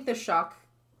don't think the Shock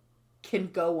can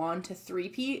go on to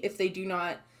three-peat if they do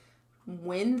not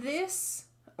win this,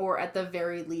 or at the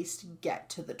very least get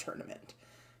to the tournament.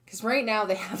 Because right now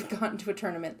they haven't gotten to a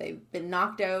tournament. They've been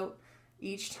knocked out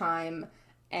each time,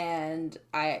 and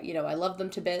I love them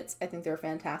to bits. I think they're a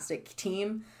fantastic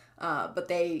team, but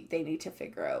they need to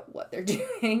figure out what they're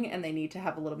doing, and they need to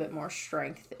have a little bit more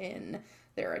strength in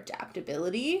their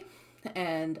adaptability.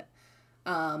 And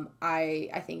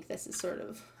I think this is sort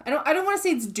of, I don't want to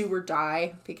say it's do or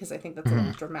die, because I think that's a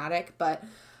little dramatic, but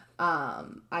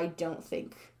I don't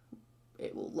think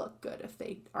it will look good if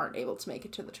they aren't able to make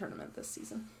it to the tournament this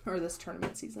season, or this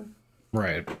tournament season.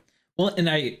 Right. Well, and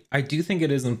I do think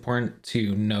it is important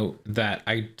to note that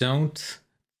I don't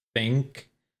think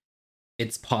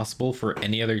it's possible for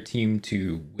any other team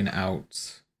to win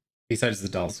out, besides the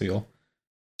Dallas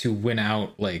to win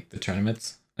out like the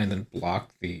tournaments and then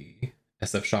block the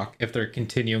SF Shock if they're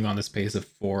continuing on this pace of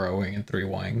 4-0ing and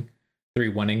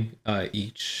 3-1ing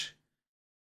each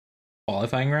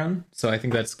qualifying round. So I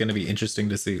think that's going to be interesting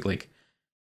to see, like,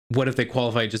 what if they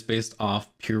qualify just based off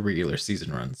pure regular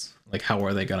season runs? Like, how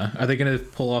are they gonna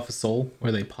pull off a Seoul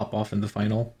where they pop off in the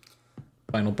final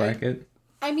bracket?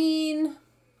 I mean,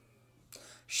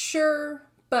 sure,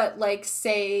 but like,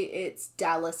 say it's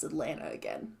Dallas Atlanta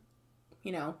again.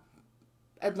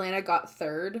 Atlanta got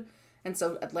third, and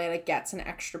so Atlanta gets an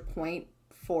extra point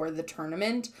for the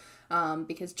tournament,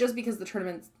 because the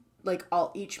tournament, like,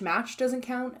 each match doesn't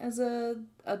count as a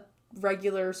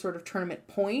regular sort of tournament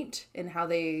point in how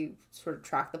they sort of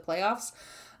track the playoffs.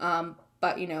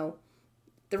 But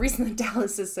the reason that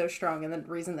Dallas is so strong, and the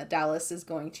reason that Dallas is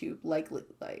going to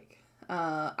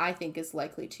I think is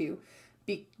likely to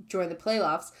join the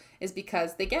playoffs, is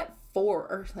because they get 4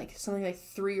 or like something like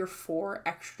 3 or 4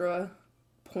 extra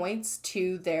points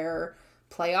to their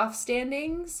playoff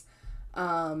standings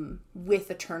with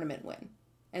a tournament win.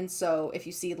 And so if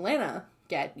you see Atlanta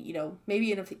get, maybe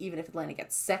even if Atlanta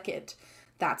gets second,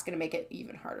 that's going to make it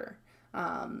even harder,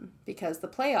 because the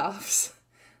playoffs,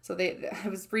 so I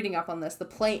was reading up on this, the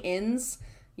play-ins,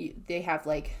 they have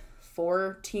like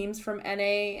 4 teams from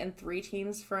NA and 3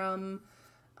 teams from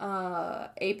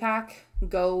APAC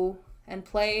go and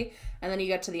play, and then you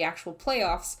get to the actual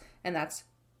playoffs, and that's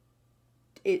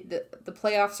it. The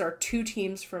playoffs are 2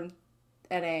 teams from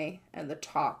NA and the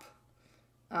top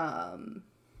APAC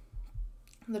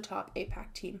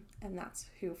team, and that's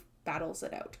who battles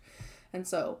it out. And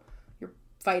so you're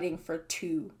fighting for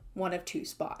one of 2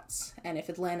 spots, and if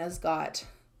Atlanta's got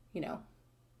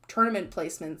tournament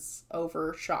placements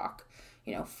over Shock,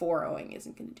 4-0ing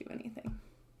isn't going to do anything.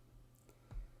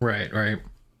 Right.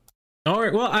 All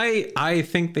right. Well, I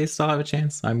think they still have a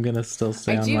chance. I'm gonna still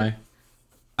stay on my.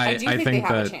 I think they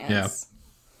have a chance. Yeah.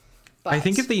 But I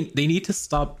think if they need to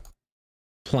stop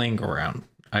playing around.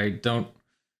 I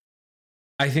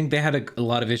think they had a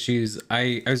lot of issues.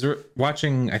 I was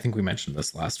watching. I think we mentioned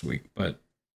this last week, but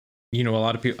a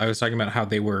lot of people. I was talking about how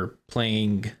they were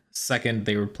playing second.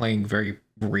 They were playing very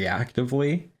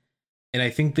reactively, and I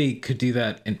think they could do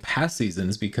that in past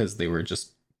seasons because they were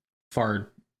just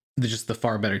the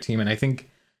far better team. And I think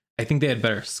they had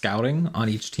better scouting on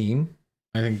each team.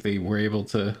 I think they were able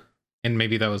to, and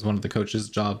maybe that was one of the coaches'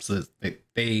 jobs, that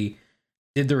they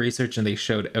did the research and they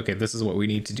showed, okay, this is what we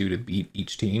need to do to beat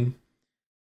each team.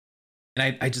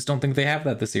 And I just don't think they have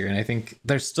that this year. And I think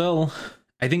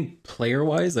player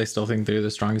wise, I still think they're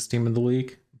the strongest team in the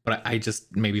league, but I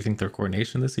just maybe think their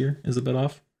coordination this year is a bit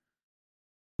off.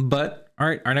 But all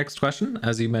right, our next question,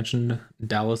 as you mentioned,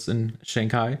 Dallas and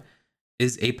Shanghai.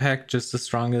 Is APAC just as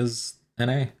strong as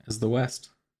NA, as the West?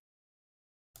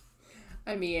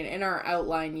 I mean, in our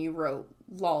outline, you wrote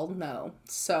lol no,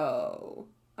 so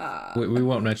we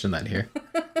won't mention that here.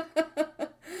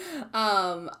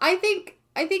 I think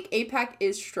APAC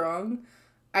is strong.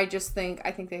 I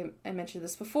mentioned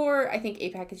this before. I think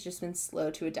APAC has just been slow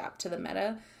to adapt to the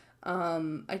meta.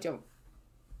 I don't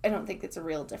think it's a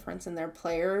real difference in their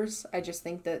players. I just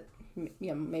think that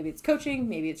maybe it's coaching,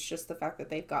 maybe it's just the fact that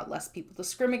they've got less people to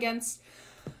scrim against.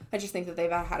 I just think that they've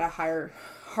had a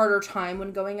harder time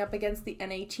when going up against the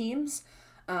NA teams.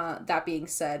 That being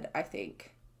said, I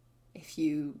think if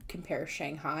you compare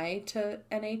Shanghai to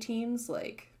NA teams,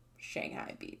 like,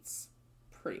 Shanghai beats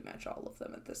pretty much all of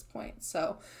them at this point.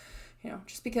 So,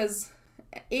 just because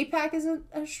APAC isn't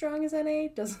as strong as NA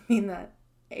doesn't mean that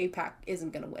APAC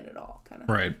isn't going to win it all, kind of.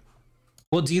 Right.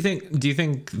 Well, do you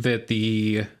think that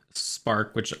the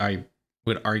Spark, which I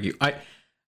would argue,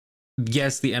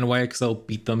 yes, the NYXL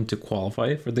beat them to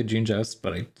qualify for the June Joust,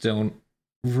 but I don't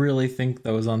really think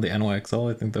that was on the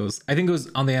NYXL. I think it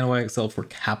was on the NYXL for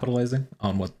capitalizing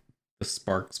on what the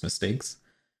Spark's mistakes.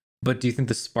 But do you think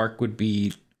the Spark would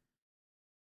be,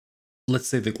 let's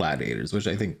say, the Gladiators, which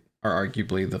I think are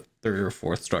arguably the third or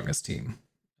fourth strongest team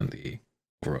in the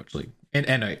Overwatch League, and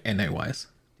NA wise?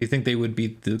 Do you think they would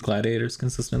beat the Gladiators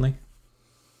consistently?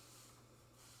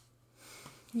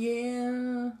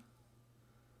 Yeah.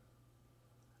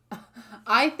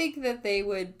 I think that they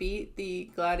would beat the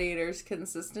Gladiators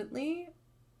consistently,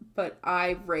 but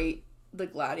I rate the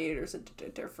Gladiators at a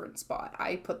different spot.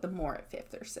 I put them more at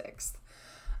 5th or 6th.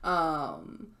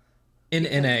 In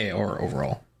NA or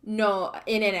overall? No,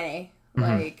 in NA.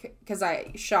 Like, because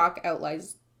Shock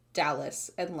outlies Dallas,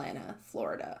 Atlanta,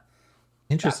 Florida.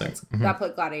 Interesting. That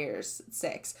put Gladiators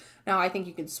 6. Now, I think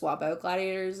you can swap out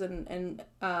Gladiators and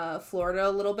Florida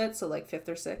a little bit, so like 5th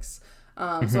or 6th.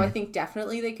 So I think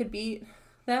definitely they could beat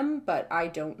them, but I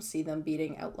don't see them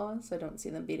beating Outlaws. I don't see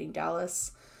them beating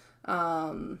Dallas.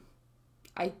 I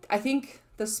think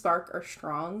the Spark are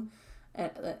strong.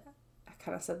 And I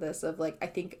kind of said this of like, I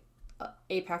think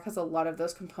APAC has a lot of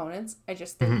those components. I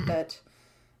just think that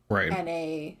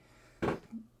NA,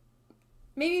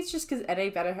 maybe it's just because NA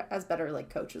has better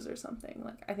like coaches or something.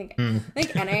 Like I think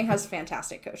NA has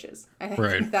fantastic coaches. I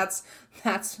think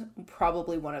that's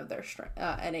probably one of their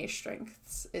NA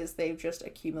strengths is they've just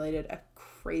accumulated a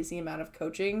crazy amount of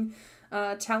coaching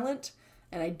talent,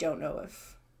 and I don't know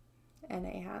if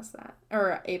NA has that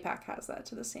or APAC has that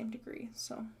to the same degree.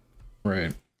 So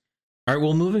right. All right.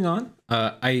 Well, moving on.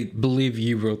 I believe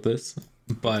you wrote this,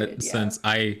 but since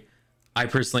I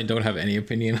personally don't have any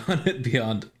opinion on it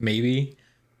beyond maybe.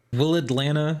 Will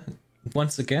Atlanta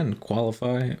once again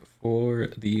qualify for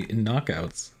the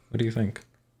knockouts? What do you think?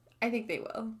 I think they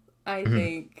will. I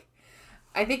think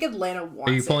Atlanta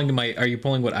wants. Are you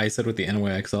pulling what I said with the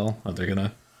NYXL? Are they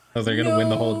gonna win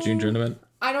the whole June tournament?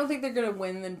 I don't think they're gonna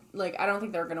win I don't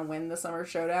think they're gonna win the Summer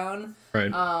Showdown. Right.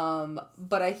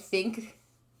 But I think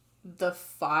the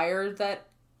fire that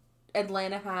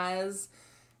Atlanta has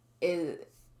is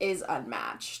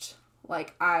unmatched.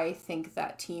 Like, I think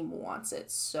that team wants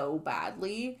it so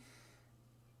badly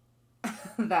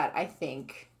that I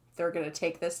think they're going to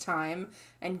take this time,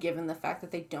 and given the fact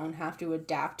that they don't have to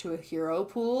adapt to a hero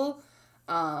pool,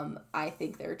 I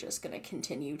think they're just going to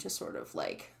continue to sort of,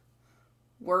 like,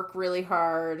 work really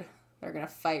hard. They're going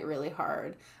to fight really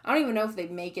hard. I don't even know if they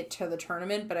make it to the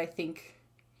tournament, but I think,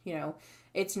 you know,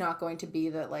 it's not going to be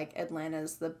that, like,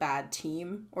 Atlanta's the bad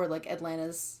team, or, like,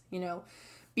 Atlanta's, you know,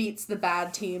 beats the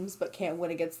bad teams but can't win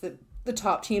against the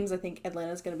top teams. I think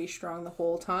Atlanta's going to be strong the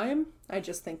whole time. I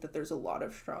just think that there's a lot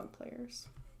of strong players.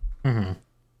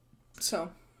 So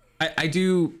I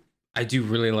do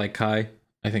really like Kai.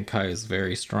 I think Kai is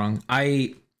very strong.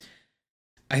 I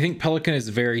think Pelican is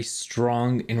very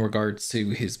strong in regards to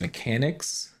his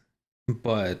mechanics,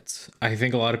 but I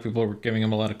think a lot of people were giving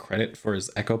him a lot of credit for his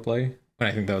echo play, but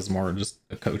I think that was more just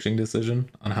a coaching decision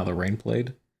on how the Rain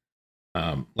played.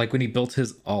 Like when he built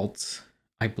his ult,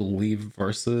 I believe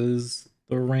versus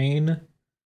the Rain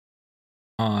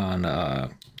on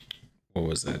what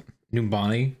was it?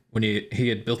 Numbani, when he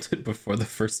had built it before the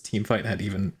first team fight had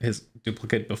even, his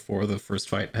duplicate before the first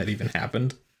fight had even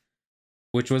happened,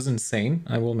 which was insane.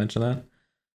 I will mention that.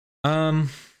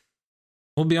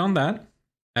 Well, beyond that,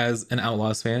 as an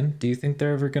Outlaws fan, do you think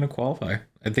they're ever going to qualify?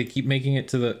 They keep making it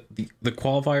to the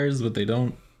qualifiers, but they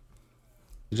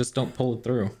just don't pull it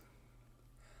through.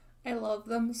 I love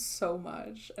them so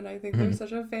much, and I think they're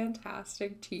such a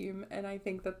fantastic team, and I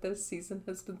think that this season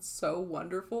has been so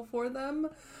wonderful for them.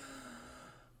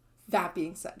 That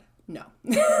being said, no.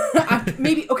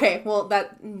 Maybe, okay, well,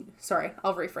 sorry,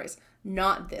 I'll rephrase.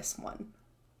 Not this one.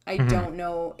 I don't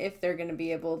know if they're going to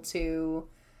be able to,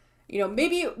 you know,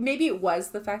 maybe it was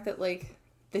the fact that, like,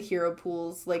 the hero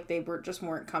pools, like, they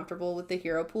weren't comfortable with the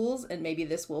hero pools, and maybe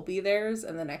this will be theirs,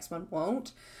 and the next one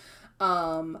won't.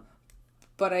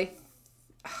 But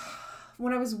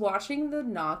when I was watching the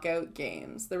knockout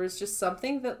games, there was just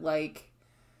something that, like,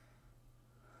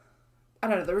 I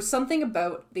don't know, there was something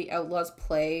about the Outlaws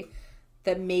play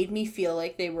that made me feel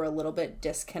like they were a little bit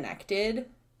disconnected,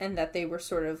 and that they were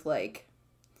sort of like,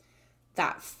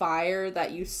 that fire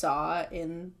that you saw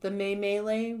in the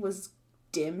Melee was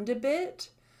dimmed a bit.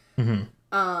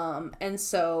 And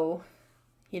so,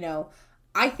 you know,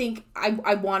 I think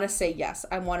I want to say yes.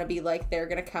 I want to be like, they're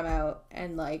going to come out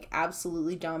and, like,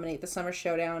 absolutely dominate the Summer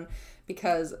Showdown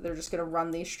because they're just going to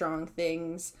run these strong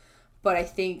things. But I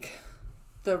think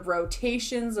the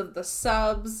rotations of the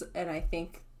subs, and I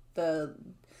think the,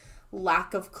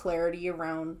 lack of clarity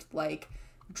around like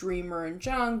Dreamer and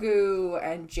Janggu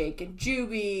and Jake and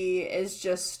Juby is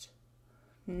just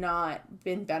not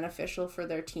been beneficial for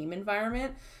their team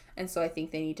environment. And so I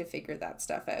think they need to figure that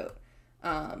stuff out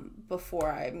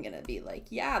before I'm going to be like,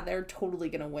 yeah, they're totally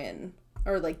going to win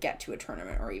or like get to a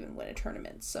tournament or even win a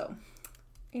tournament. So,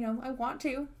 you know, I want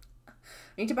to.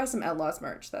 I need to buy some Outlaws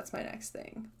merch. That's my next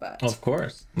thing. But of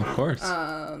course.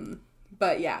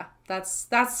 But yeah, that's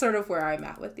sort of where I'm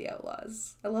at with the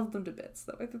Outlaws. I love them to bits,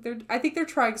 though. I think they're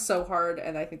trying so hard,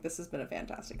 and I think this has been a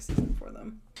fantastic season for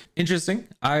them. Interesting.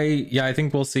 I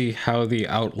think we'll see how the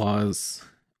Outlaws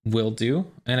will do,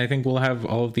 and I think we'll have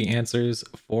all of the answers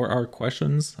for our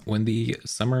questions when the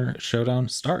Summer Showdown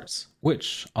starts,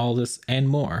 which all this and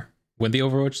more when the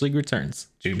Overwatch League returns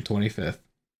June 25th.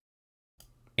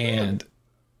 And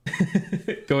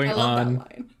going I love on,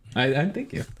 that line. I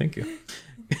thank you.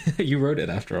 You wrote it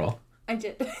after all. I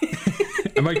did.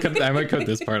 I might cut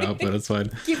this part out, but it's fine.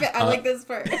 Keep it. I like this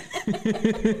part.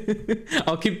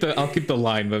 I'll keep the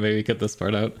line, but maybe cut this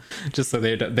part out just so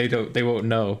they won't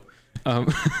know. I'm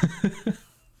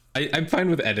fine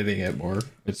with editing it more.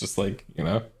 It's just like, you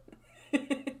know.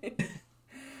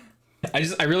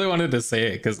 I really wanted to say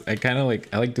it because I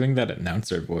like doing that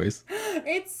announcer voice.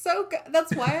 It's so good.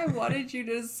 That's why I wanted you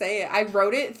to say it. I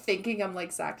wrote it thinking I'm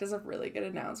like, Zach does a really good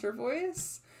announcer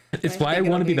voice. It's why I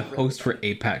want to be the host for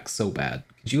APAC so bad.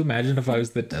 Could you imagine if I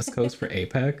was the desk host for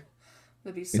APAC?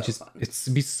 That'd be so fun.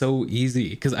 It'd be so easy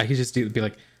because I could just be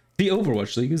like, the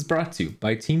Overwatch League is brought to you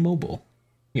by T-Mobile.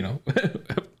 You know,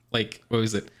 like, what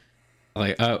was it?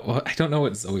 Like, well, I don't know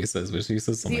what Zoe says, but she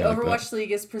says something like that. The Overwatch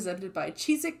League is presented by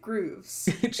Cheez-It Grooves.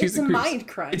 It's a mind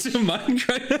crunch. It's a mind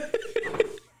crunch.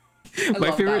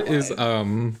 My favorite is,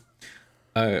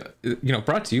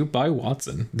 brought to you by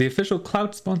Watson, the official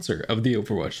cloud sponsor of the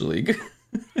Overwatch League.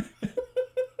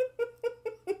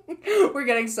 We're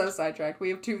getting so sidetracked. We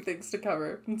have 2 things to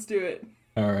cover. Let's do it.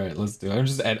 All right, let's do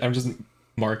it. I'm just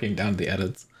marking down the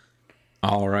edits.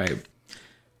 All right.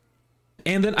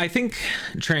 And then I think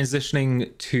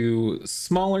transitioning to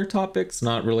smaller topics,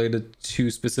 not related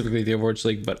to specifically the Overwatch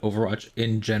League, but Overwatch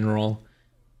in general.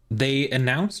 They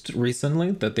announced recently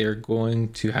that they're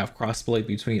going to have crossplay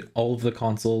between all of the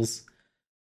consoles,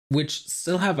 which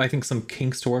still have, I think, some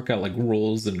kinks to work out, like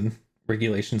rules and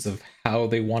regulations of how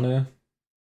they want to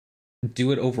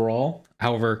do it overall.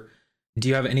 However, do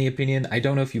you have any opinion? I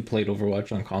don't know if you played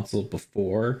Overwatch on console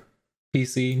before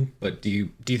PC, but do you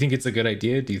think it's a good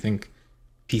idea? Do you think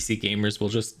PC gamers will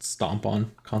just stomp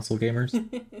on console gamers?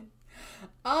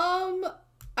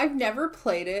 I've never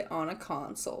played it on a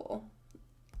console.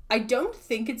 I don't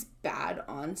think it's bad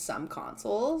on some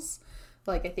consoles.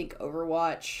 Like, I think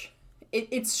Overwatch,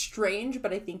 it's strange,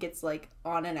 but I think it's like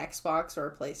on an Xbox or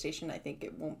a PlayStation, I think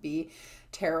it won't be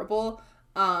terrible.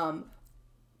 And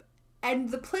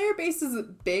the player base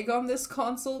isn't big on this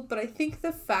console, but I think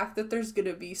the fact that there's going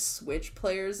to be Switch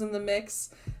players in the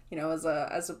mix, you know, as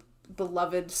a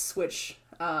beloved Switch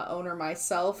owner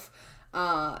myself,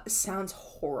 sounds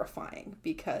horrifying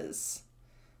because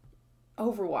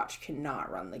Overwatch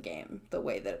cannot run the game the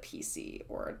way that a PC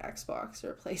or an Xbox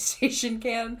or a PlayStation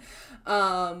can.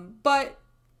 But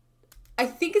I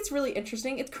think it's really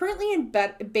interesting. It's currently in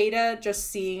beta,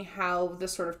 just seeing how the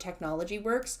sort of technology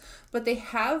works, but they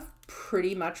have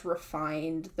pretty much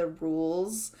refined the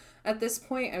rules at this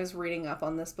point. I was reading up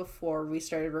on this before we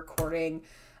started recording.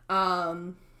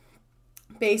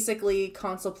 Basically,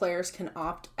 console players can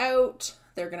opt out.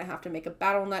 They're going to have to make a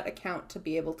Battle.net account to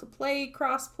be able to play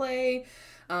crossplay.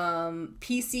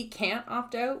 PC can't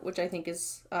opt out, which I think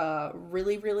is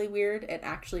really, really weird. It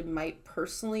actually might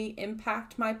personally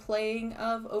impact my playing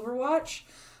of Overwatch.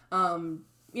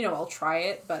 I'll try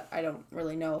it, but I don't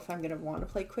really know if I'm going to want to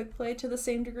play quick play to the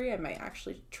same degree. I might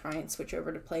actually try and switch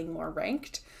over to playing more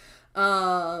ranked.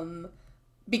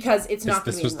 Because it's not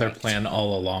going to be This was their plan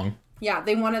all along. Yeah,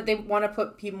 they want to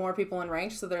put more people in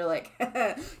ranked, so they're like,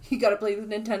 you got to play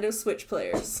with Nintendo Switch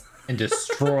players and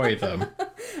destroy them,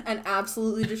 and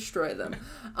absolutely destroy them.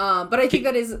 But I think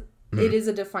that it is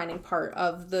a defining part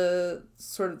of the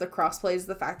sort of the crossplay is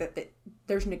the fact that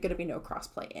there's going to be no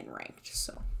crossplay in ranked.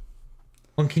 So,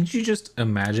 well, can you just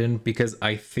imagine? Because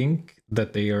I think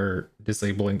that they are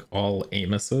disabling all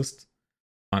aim assist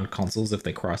on consoles if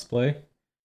they crossplay,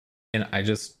 and I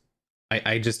just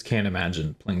can't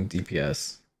imagine playing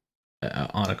DPS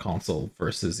on a console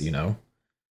versus,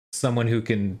 someone who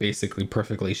can basically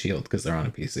perfectly shield because they're on a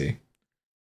PC.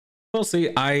 We'll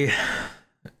see. I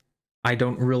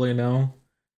don't really know.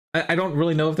 I don't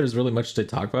really know if there's really much to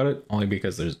talk about it, only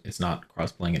because it's not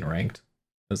cross-playing in ranked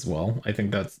as well. I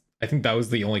think that was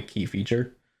the only key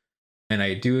feature. And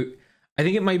I I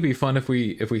think it might be fun if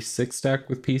we six stack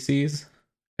with PCs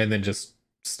and then just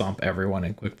stomp everyone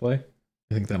in quick play.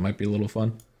 I think that might be a little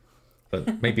fun,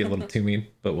 but maybe a little too mean,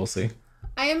 but we'll see.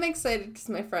 I am excited because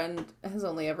my friend has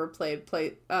only ever played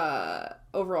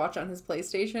Overwatch on his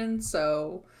PlayStation,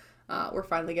 so we're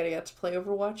finally gonna get to play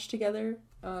Overwatch together.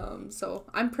 So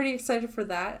I'm pretty excited for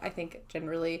that. I think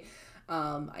generally,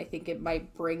 I think it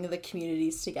might bring the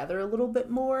communities together a little bit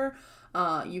more.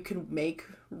 You can make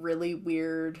really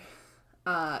weird.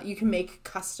 You can make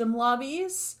custom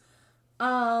lobbies,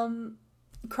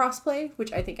 crossplay,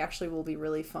 which I think actually will be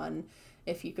really fun.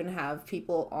 If you can have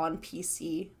people on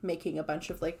PC making a bunch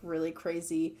of like really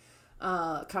crazy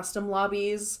custom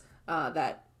lobbies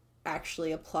that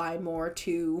actually apply more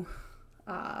to,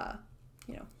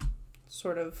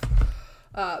 sort of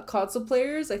console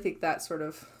players, I think that sort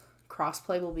of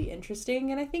crossplay will be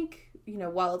interesting. And I think,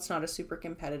 while it's not a super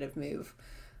competitive move,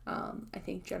 I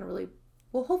think generally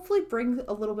will hopefully bring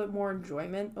a little bit more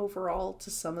enjoyment overall to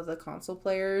some of the console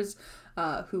players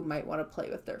who might want to play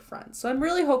with their friends. So I'm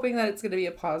really hoping that it's going to be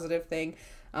a positive thing.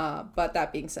 But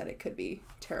that being said, it could be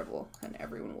terrible and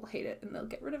everyone will hate it and they'll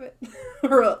get rid of it.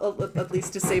 Or at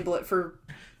least disable it for,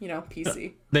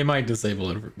 PC. They might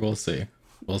disable it. We'll see.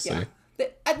 We'll see.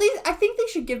 At least I think they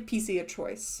should give PC a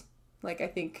choice. Like, I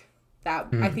think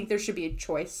there should be a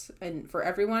choice for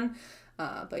everyone.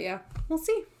 But yeah, we'll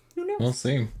see. Who knows?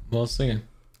 We'll see. All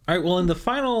right. Well, in the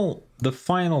final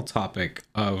topic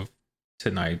of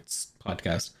tonight's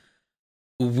podcast,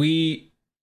 we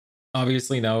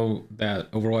obviously know that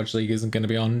Overwatch League isn't going to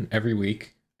be on every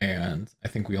week, and I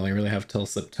think we only really have till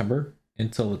September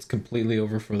until it's completely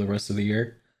over for the rest of the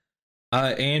year.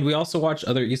 And we also watch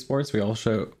other esports. We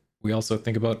also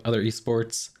think about other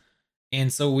esports,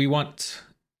 and so we want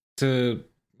to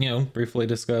briefly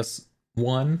discuss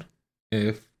one.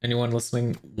 If anyone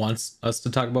listening wants us to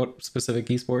talk about specific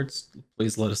esports,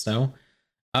 please let us know.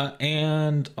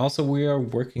 And also, we are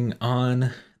working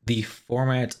on the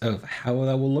format of how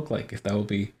that will look like. If that will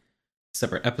be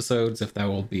separate episodes, if that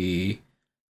will be,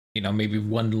 maybe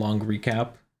one long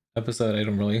recap episode. I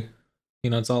don't really,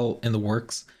 it's all in the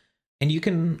works. And you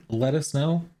can let us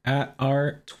know at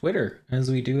our Twitter,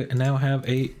 as we do and now have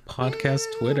a podcast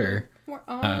Twitter. We're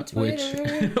on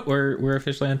Twitter. Which we're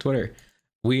officially on Twitter.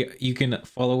 You can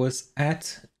follow us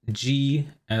at G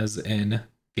as in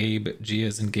Gabe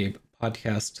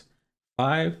podcast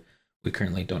 5. We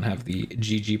currently don't have the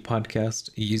GG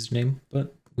podcast username,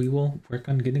 but we will work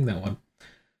on getting that one.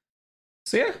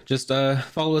 So yeah, just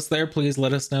follow us there. Please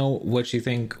let us know what you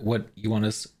think, what you want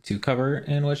us to cover,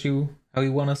 and how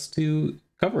you want us to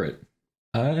cover it.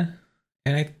 And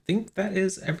I think that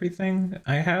is everything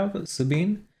I have.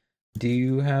 Sabine, do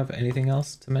you have anything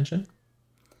else to mention?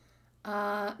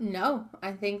 No,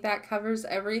 I think that covers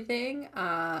everything.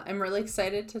 I'm really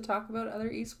excited to talk about other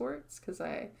esports because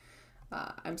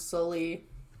I'm slowly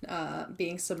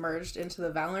being submerged into the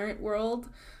Valorant world,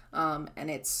 and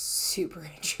it's super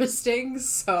interesting.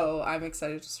 So I'm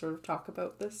excited to sort of talk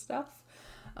about this stuff,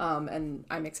 and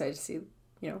I'm excited to see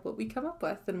what we come up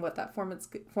with and what that format's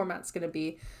going to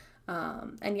be.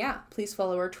 And yeah, please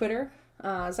follow our Twitter.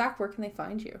 Zach, where can they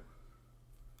find you?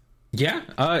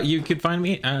 Yeah, you can find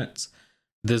me at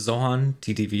the Zohan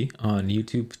TTV on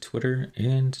YouTube, Twitter,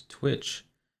 and Twitch.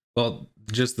 Well,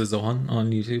 just the Zohan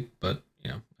on YouTube, but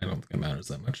I don't think it matters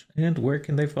that much. And where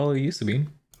can they follow you,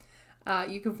 Sabine?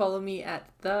 You can follow me at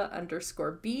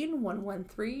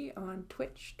the_bean113 on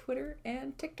Twitch, Twitter,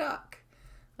 and TikTok,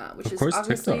 which of course, is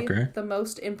obviously TikTok, right? The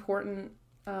most important,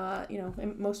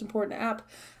 most important app,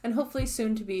 and hopefully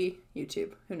soon to be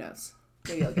YouTube. Who knows?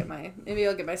 Maybe I'll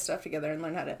get my stuff together and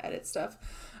learn how to edit stuff.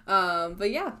 But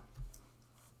yeah.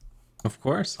 Of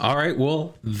course. All right.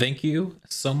 Well, thank you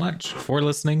so much for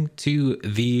listening to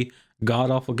the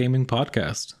Godawful Gaming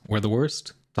Podcast, where the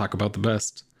worst talk about the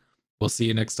best. We'll see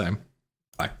you next time.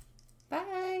 Bye.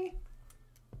 Bye.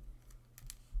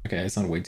 Okay, I sound way too